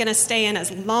marriage. I'm going to stay in as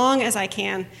long as I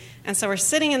can. And so we're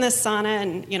sitting in this sauna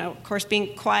and, of course,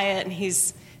 being quiet, and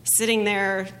he's sitting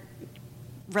there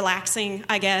relaxing,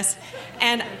 I guess.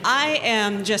 And I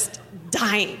am just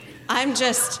dying.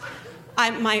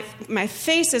 My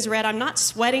face is red. I'm not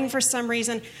sweating for some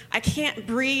reason. I can't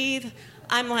breathe.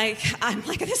 I'm like,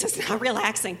 this is not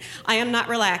relaxing. I am not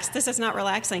relaxed. This is not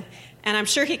relaxing. And I'm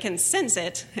sure he can sense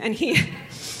it. And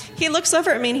he looks over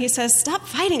at me and he says, stop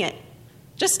fighting it.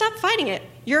 Just stop fighting it.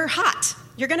 You're hot.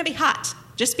 You're going to be hot.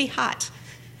 Just be hot.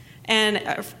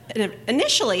 And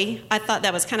initially, I thought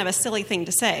that was kind of a silly thing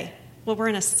to say. Well, we're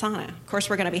in a sauna. Of course,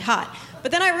 we're going to be hot.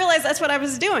 But then I realized that's what I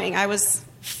was doing. I was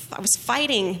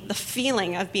fighting the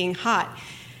feeling of being hot.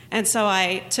 And so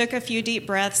I took a few deep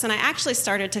breaths, and I actually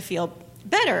started to feel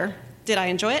better. Did I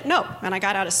enjoy it? No. And I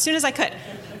got out as soon as I could.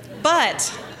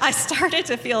 But I started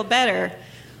to feel better.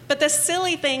 But the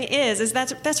silly thing is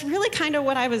that's really kind of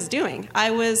what I was doing. I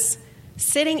was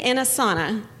sitting in a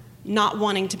sauna, not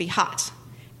wanting to be hot,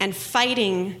 and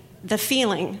fighting the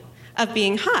feeling of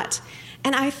being hot.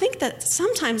 And I think that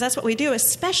sometimes that's what we do,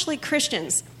 especially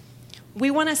Christians. We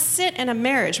want to sit in a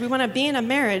marriage. We want to be in a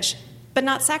marriage, but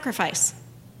not sacrifice.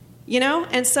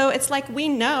 And so it's like we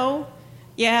know,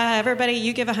 yeah, everybody,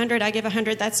 you give 100, I give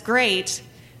 100, that's great.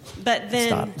 But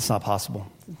then... It's not possible.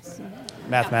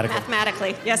 Mathematically.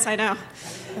 Mathematically, yes, I know.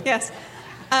 Yes.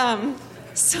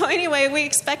 So anyway, we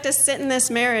expect to sit in this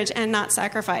marriage and not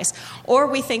sacrifice. Or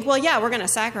we think, well, yeah, we're going to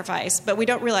sacrifice, but we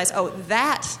don't realize,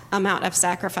 that amount of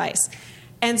sacrifice.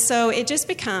 And so it just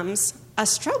becomes a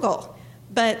struggle.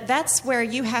 But that's where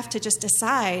you have to just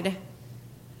decide.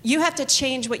 You have to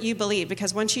change what you believe,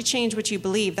 because once you change what you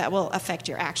believe, that will affect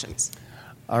your actions.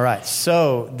 All right,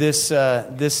 so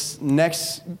this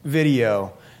next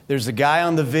video, there's a guy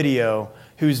on the video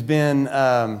who's been...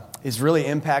 has really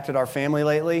impacted our family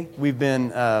lately. We've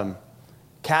been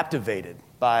captivated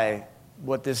by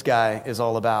what this guy is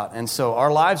all about. And so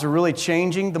our lives are really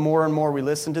changing the more and more we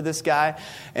listen to this guy.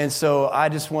 And so I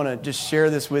just want to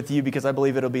share this with you because I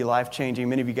believe it'll be life-changing.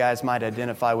 Many of you guys might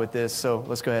identify with this. So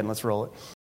let's go ahead and let's roll it.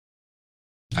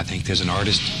 I think there's an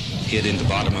artist hid in the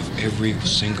bottom of every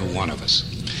single one of us.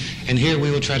 And here we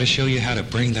will try to show you how to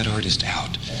bring that artist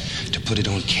out, to put it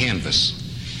on canvas,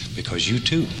 because you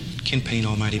too can paint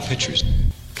almighty pictures.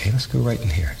 Okay, let's go right in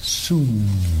here. Zoom.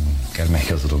 Got to make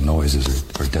those little noises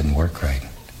or it doesn't work right.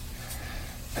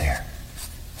 There.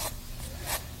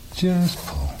 Just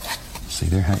pull. See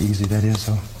there how easy that is,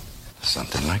 though?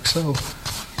 Something like so.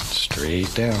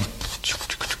 Straight down.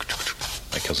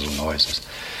 Make those little noises.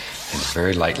 And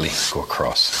very lightly go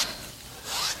across.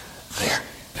 There.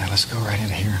 Now let's go right in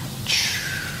here.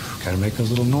 Got to make those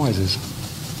little noises.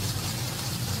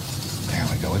 There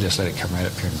we go. We'll just let it come right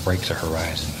up here and break the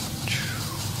horizon.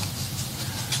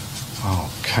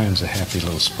 All kinds of happy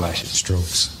little splashes.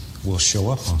 Strokes will show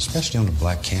up, especially on the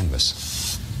black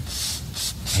canvas.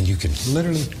 And you can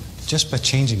literally, just by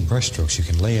changing brush strokes, you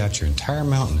can lay out your entire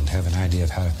mountain and have an idea of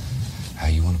how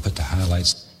you want to put the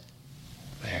highlights.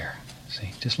 There. See,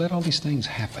 just let all these things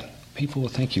happen. People will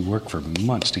think you work for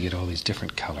months to get all these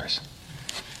different colors.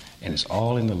 And it's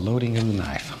all in the loading of the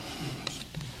knife.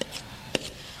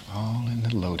 All in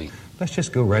the loading. Let's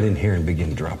just go right in here and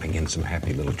begin dropping in some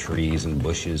happy little trees and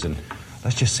bushes, and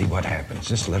let's just see what happens.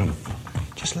 Just let them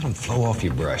flow off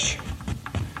your brush.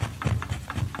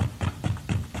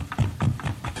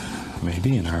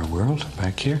 Maybe in our world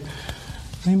back here,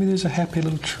 maybe there's a happy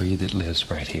little tree that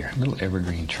lives right here, a little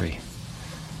evergreen tree.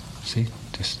 See,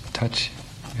 just touch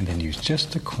and then use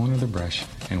just the corner of the brush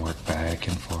and work back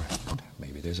and forth.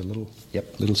 Maybe there's a little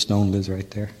stone lives right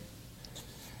there.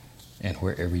 And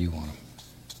wherever you want them,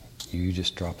 you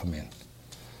just drop them in.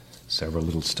 Several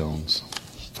little stones.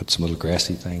 Put some little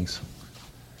grassy things.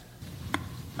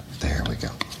 There we go.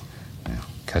 Now,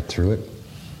 cut through it.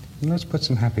 And let's put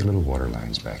some happy little water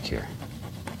lines back here.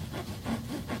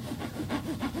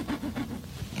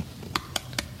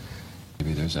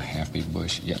 Maybe there's a happy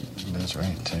bush. Yep, that's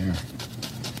right there.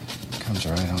 Comes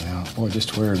right on out. Or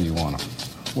just wherever you want them.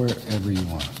 Wherever you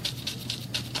want them.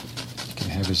 You can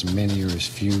have as many or as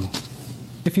few.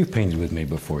 If you've painted with me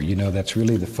before, you know that's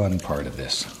really the fun part of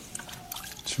this.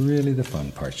 It's really the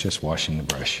fun part, just washing the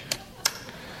brush.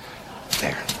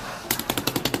 There.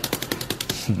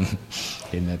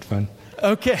 Isn't that fun?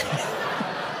 Okay.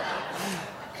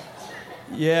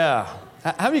 Yeah.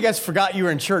 How many of you guys forgot you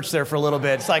were in church there for a little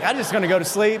bit? It's like, I'm just going to go to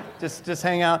sleep, just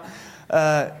hang out.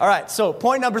 All right, so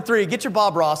point number 3, get your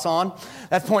Bob Ross on.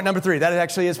 That's point number 3. That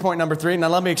actually is point number 3. Now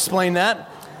let me explain that.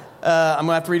 I'm going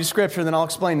to have to read a scripture, and then I'll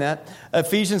explain that.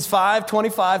 Ephesians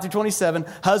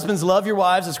 5:25-27. Husbands, love your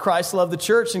wives as Christ loved the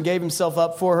church and gave himself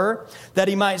up for her, that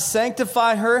he might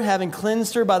sanctify her, having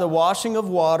cleansed her by the washing of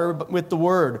water with the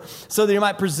word, so that he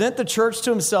might present the church to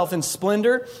himself in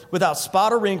splendor, without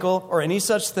spot or wrinkle or any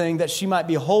such thing, that she might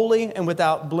be holy and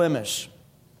without blemish.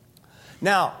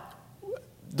 Now,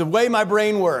 the way my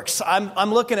brain works,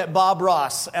 I'm looking at Bob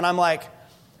Ross, and I'm like,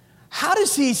 how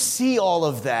does he see all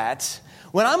of that?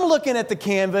 When I'm looking at the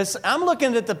canvas, I'm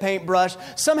looking at the paintbrush,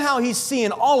 somehow he's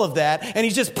seeing all of that, and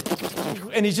he's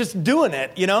just doing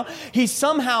it, you know? He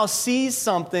somehow sees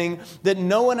something that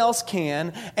no one else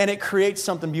can, and it creates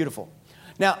something beautiful.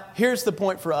 Now, here's the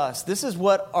point for us. This is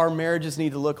what our marriages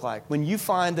need to look like. When you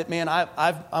find that, man,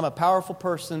 I'm a powerful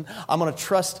person, I'm going to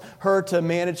trust her to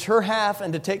manage her half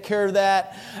and to take care of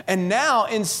that. And now,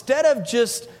 instead of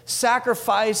just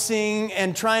sacrificing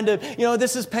and trying to,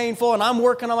 this is painful and I'm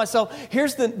working on myself,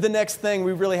 here's the next thing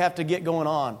we really have to get going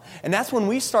on. And that's when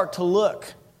we start to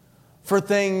look for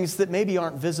things that maybe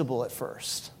aren't visible at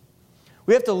first.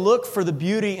 We have to look for the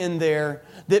beauty in there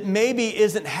that maybe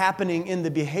isn't happening in the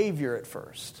behavior at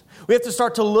first. We have to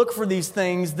start to look for these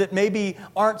things that maybe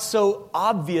aren't so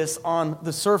obvious on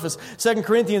the surface. 2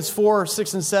 Corinthians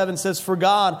 4:6-7 says, "For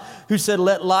God, who said,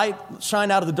 'Let light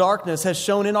shine out of the darkness,' has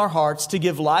shone in our hearts to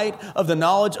give light of the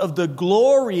knowledge of the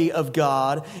glory of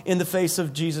God in the face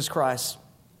of Jesus Christ.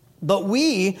 But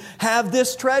we have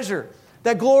this treasure."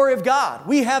 That glory of God.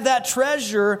 We have that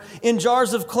treasure in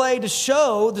jars of clay to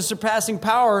show the surpassing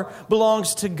power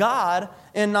belongs to God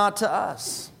and not to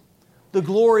us. The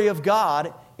glory of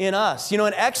God in us. In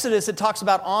Exodus, it talks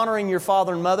about honoring your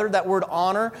father and mother. That word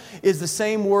honor is the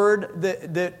same word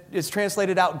that is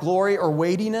translated out glory or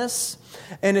weightiness.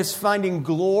 And it's finding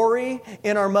glory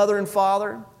in our mother and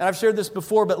father. And I've shared this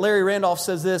before, but Larry Randolph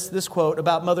says this quote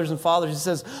about mothers and fathers. He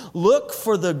says, "Look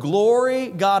for the glory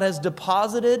God has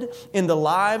deposited in the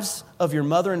lives of your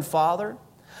mother and father,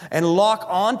 and lock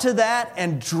onto that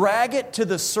and drag it to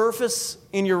the surface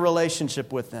in your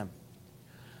relationship with them."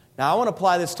 Now, I want to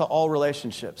apply this to all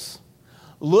relationships.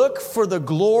 Look for the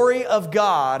glory of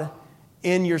God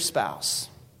in your spouse.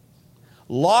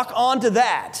 Lock onto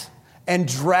that and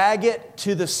drag it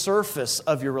to the surface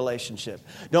of your relationship.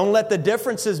 Don't let the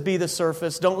differences be the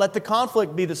surface. Don't let the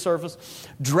conflict be the surface.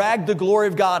 Drag the glory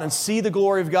of God and see the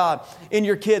glory of God in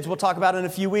your kids. We'll talk about it in a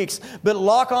few weeks. But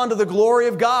lock onto the glory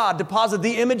of God, deposit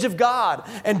the image of God,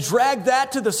 and drag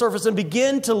that to the surface and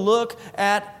begin to look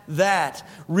at that.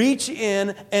 Reach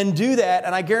in and do that.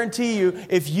 And I guarantee you,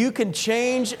 if you can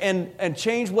change and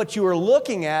change what you are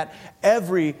looking at,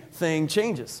 everything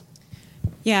changes.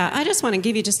 Yeah, I just want to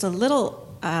give you just a little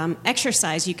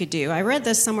exercise you could do. I read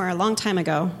this somewhere a long time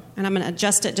ago, and I'm going to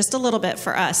adjust it just a little bit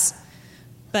for us.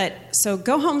 But so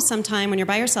go home sometime when you're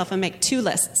by yourself and make 2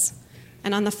 lists.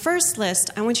 And on the first list,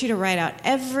 I want you to write out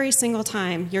every single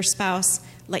time your spouse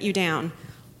let you down,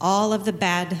 all of the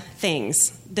bad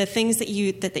things, the things that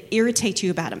irritate you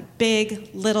about them,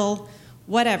 big, little,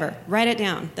 whatever. Write it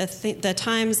down. The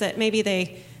times that maybe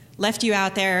they left you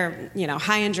out there,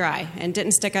 high and dry and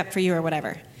didn't stick up for you or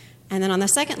whatever. And then on the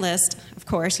second list, of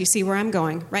course, you see where I'm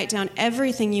going. Write down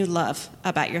everything you love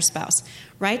about your spouse.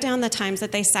 Write down the times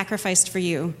that they sacrificed for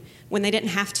you when they didn't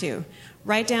have to.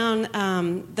 Write down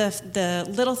the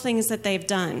little things that they've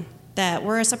done that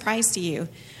were a surprise to you.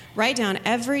 Write down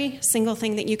every single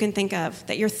thing that you can think of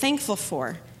that you're thankful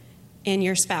for in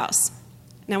your spouse.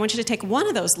 Now I want you to take one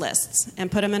of those lists and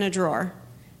put them in a drawer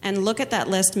and look at that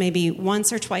list maybe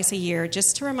once or twice a year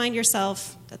just to remind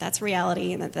yourself that that's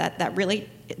reality and that really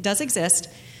does exist.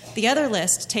 The other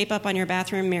list, tape up on your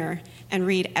bathroom mirror and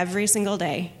read every single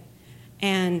day.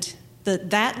 And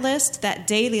that list, that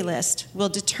daily list, will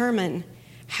determine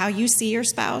how you see your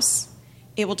spouse.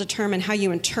 It will determine how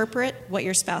you interpret what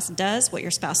your spouse does, what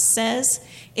your spouse says.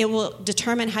 It will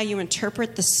determine how you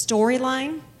interpret the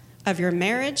storyline of your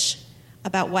marriage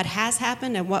about what has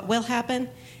happened and what will happen.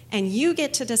 And you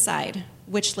get to decide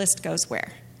which list goes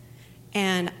where.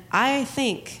 And I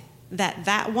think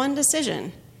that one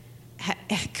decision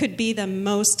could be the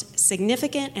most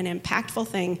significant and impactful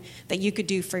thing that you could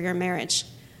do for your marriage.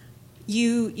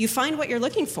 You find what you're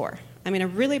looking for. I mean, I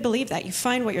really believe that. You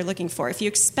find what you're looking for. If you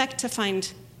expect to find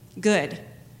good,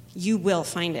 you will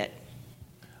find it.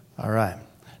 All right.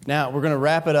 Now, we're going to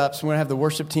wrap it up, so we're going to have the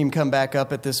worship team come back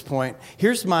up at this point.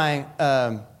 Here's my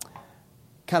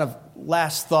kind of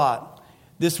last thought.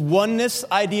 This oneness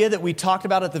idea that we talked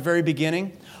about at the very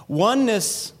beginning,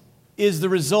 oneness is the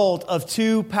result of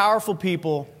two powerful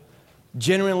people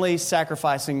genuinely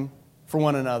sacrificing for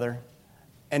one another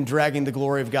and dragging the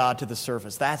glory of God to the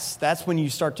surface. That's when you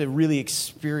start to really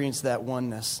experience that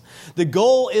oneness. The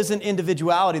goal isn't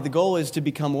individuality. The goal is to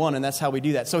become one, and that's how we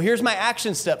do that. So here's my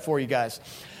action step for you guys.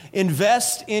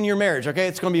 Invest in your marriage, okay?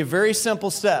 It's going to be a very simple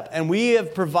step. And we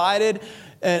have provided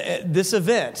this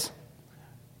event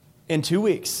in 2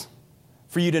 weeks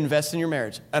for you to invest in your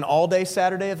marriage. An all-day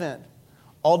Saturday event.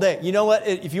 All day. You know what?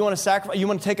 If you want to sacrifice, you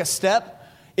want to take a step,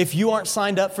 if you aren't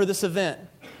signed up for this event,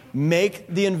 make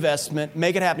the investment,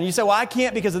 make it happen. You say, well, I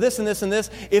can't because of this and this and this.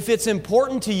 If it's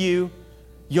important to you,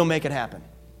 you'll make it happen.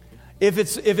 If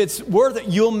it's worth it,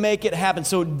 you'll make it happen.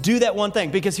 So do that one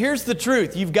thing. Because here's the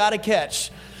truth you've got to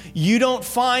catch. You don't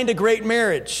find a great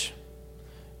marriage.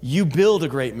 You build a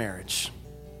great marriage.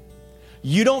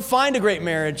 You don't find a great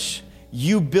marriage.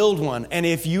 You build one. And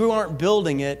if you aren't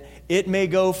building it, it may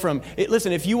go from...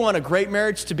 Listen, if you want a great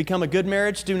marriage to become a good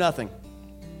marriage, do nothing.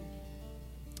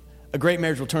 A great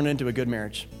marriage will turn into a good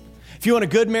marriage. If you want a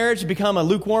good marriage to become a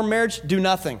lukewarm marriage, do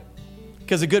nothing.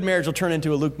 Because a good marriage will turn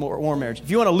into a lukewarm marriage. If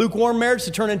you want a lukewarm marriage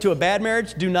to turn into a bad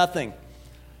marriage, do nothing.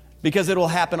 Because it will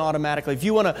happen automatically. If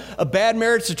you want a bad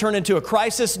marriage to turn into a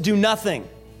crisis, do nothing.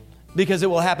 Because it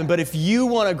will happen. But if you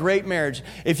want a great marriage,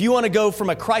 if you want to go from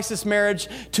a crisis marriage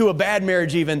to a bad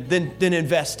marriage even, then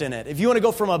invest in it. If you want to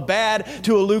go from a bad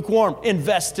to a lukewarm,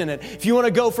 invest in it. If you want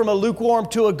to go from a lukewarm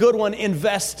to a good one,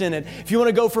 invest in it. If you want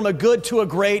to go from a good to a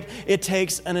great, it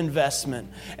takes an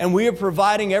investment. And we are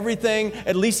providing everything,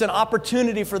 at least an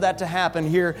opportunity for that to happen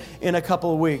here in a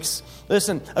couple of weeks.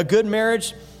 Listen, a good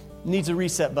marriage needs a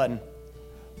reset button.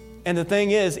 And the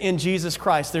thing is, in Jesus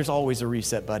Christ, there's always a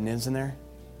reset button, isn't there?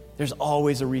 There's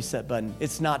always a reset button.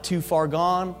 It's not too far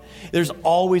gone. There's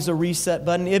always a reset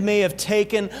button. It may have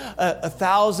taken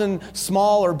 1,000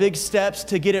 small or big steps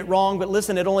to get it wrong, but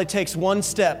listen, it only takes one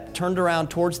step turned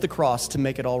around towards the cross to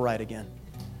make it all right again.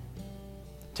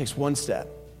 It takes one step.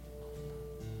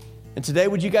 And today,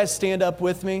 would you guys stand up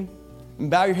with me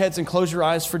and bow your heads and close your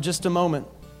eyes for just a moment?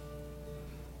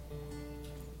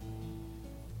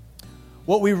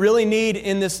 What we really need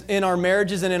in our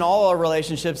marriages and in all our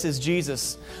relationships is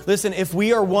Jesus. Listen, if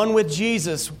we are one with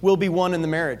Jesus, we'll be one in the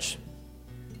marriage.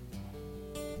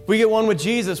 If we get one with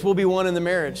Jesus, we'll be one in the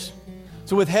marriage.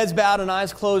 So with heads bowed and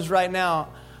eyes closed right now,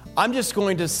 I'm just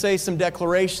going to say some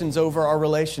declarations over our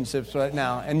relationships right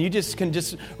now. And you can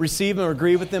receive them or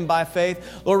agree with them by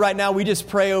faith. Lord, right now we just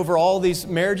pray over all these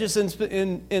marriages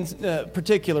in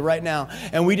particular right now.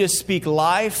 And we just speak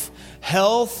life,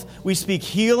 health, we speak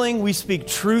healing, we speak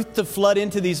truth to flood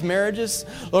into these marriages.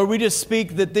 Lord, we just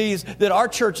speak that our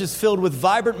church is filled with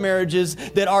vibrant marriages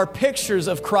that are pictures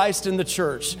of Christ in the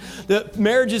church. The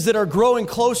marriages that are growing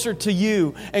closer to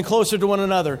you and closer to one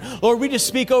another. Lord, we just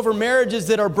speak over marriages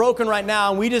that are broken right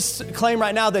now, and we just claim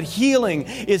right now that healing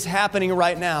is happening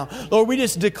right now. Lord, we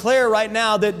just declare right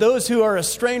now that those who are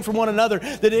estranged from one another,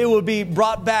 that it will be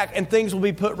brought back and things will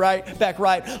be put back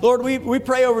right. Lord, we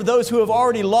pray over those who have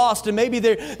already lost, and maybe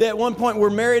they at one point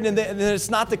were married and it's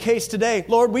not the case today.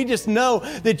 Lord, we just know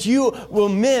that you will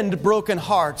mend broken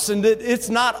hearts, and that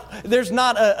there's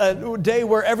not a day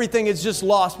where everything is just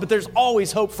lost, but there's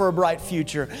always hope for a bright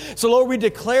future. So Lord, we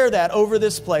declare that over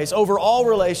this place, over all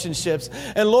relationships.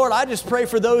 And Lord, I just pray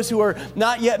for those who are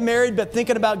not yet married but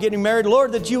thinking about getting married,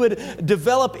 Lord, that you would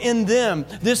develop in them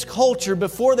this culture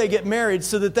before they get married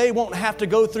so that they won't have to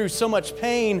go through so much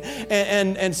pain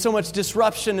and so much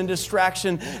disruption and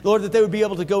distraction. Lord, that they would be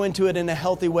able to go into it in a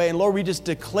healthy way. And Lord, we just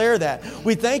declare that.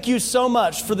 We thank you so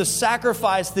much for the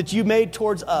sacrifice that you made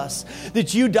towards us,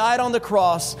 that you died on the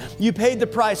cross, you paid the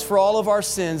price for all of our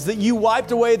sins, that you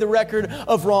wiped away the record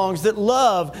of wrongs,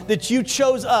 that you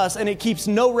chose us and it keeps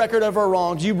no record of our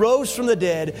wrongs. You rose from the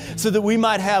dead so that we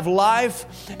might have life.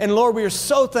 And Lord, we are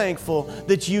so thankful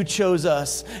that you chose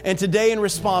us. And today in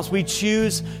response, we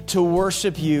choose to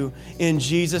worship you in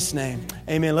Jesus' name.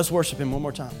 Amen. Let's worship him one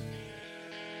more time.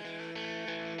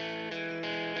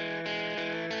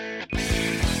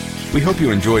 We hope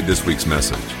you enjoyed this week's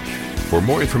message. For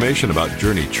more information about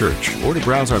Journey Church or to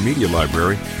browse our media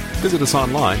library, visit us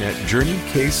online at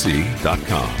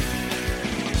journeykc.com.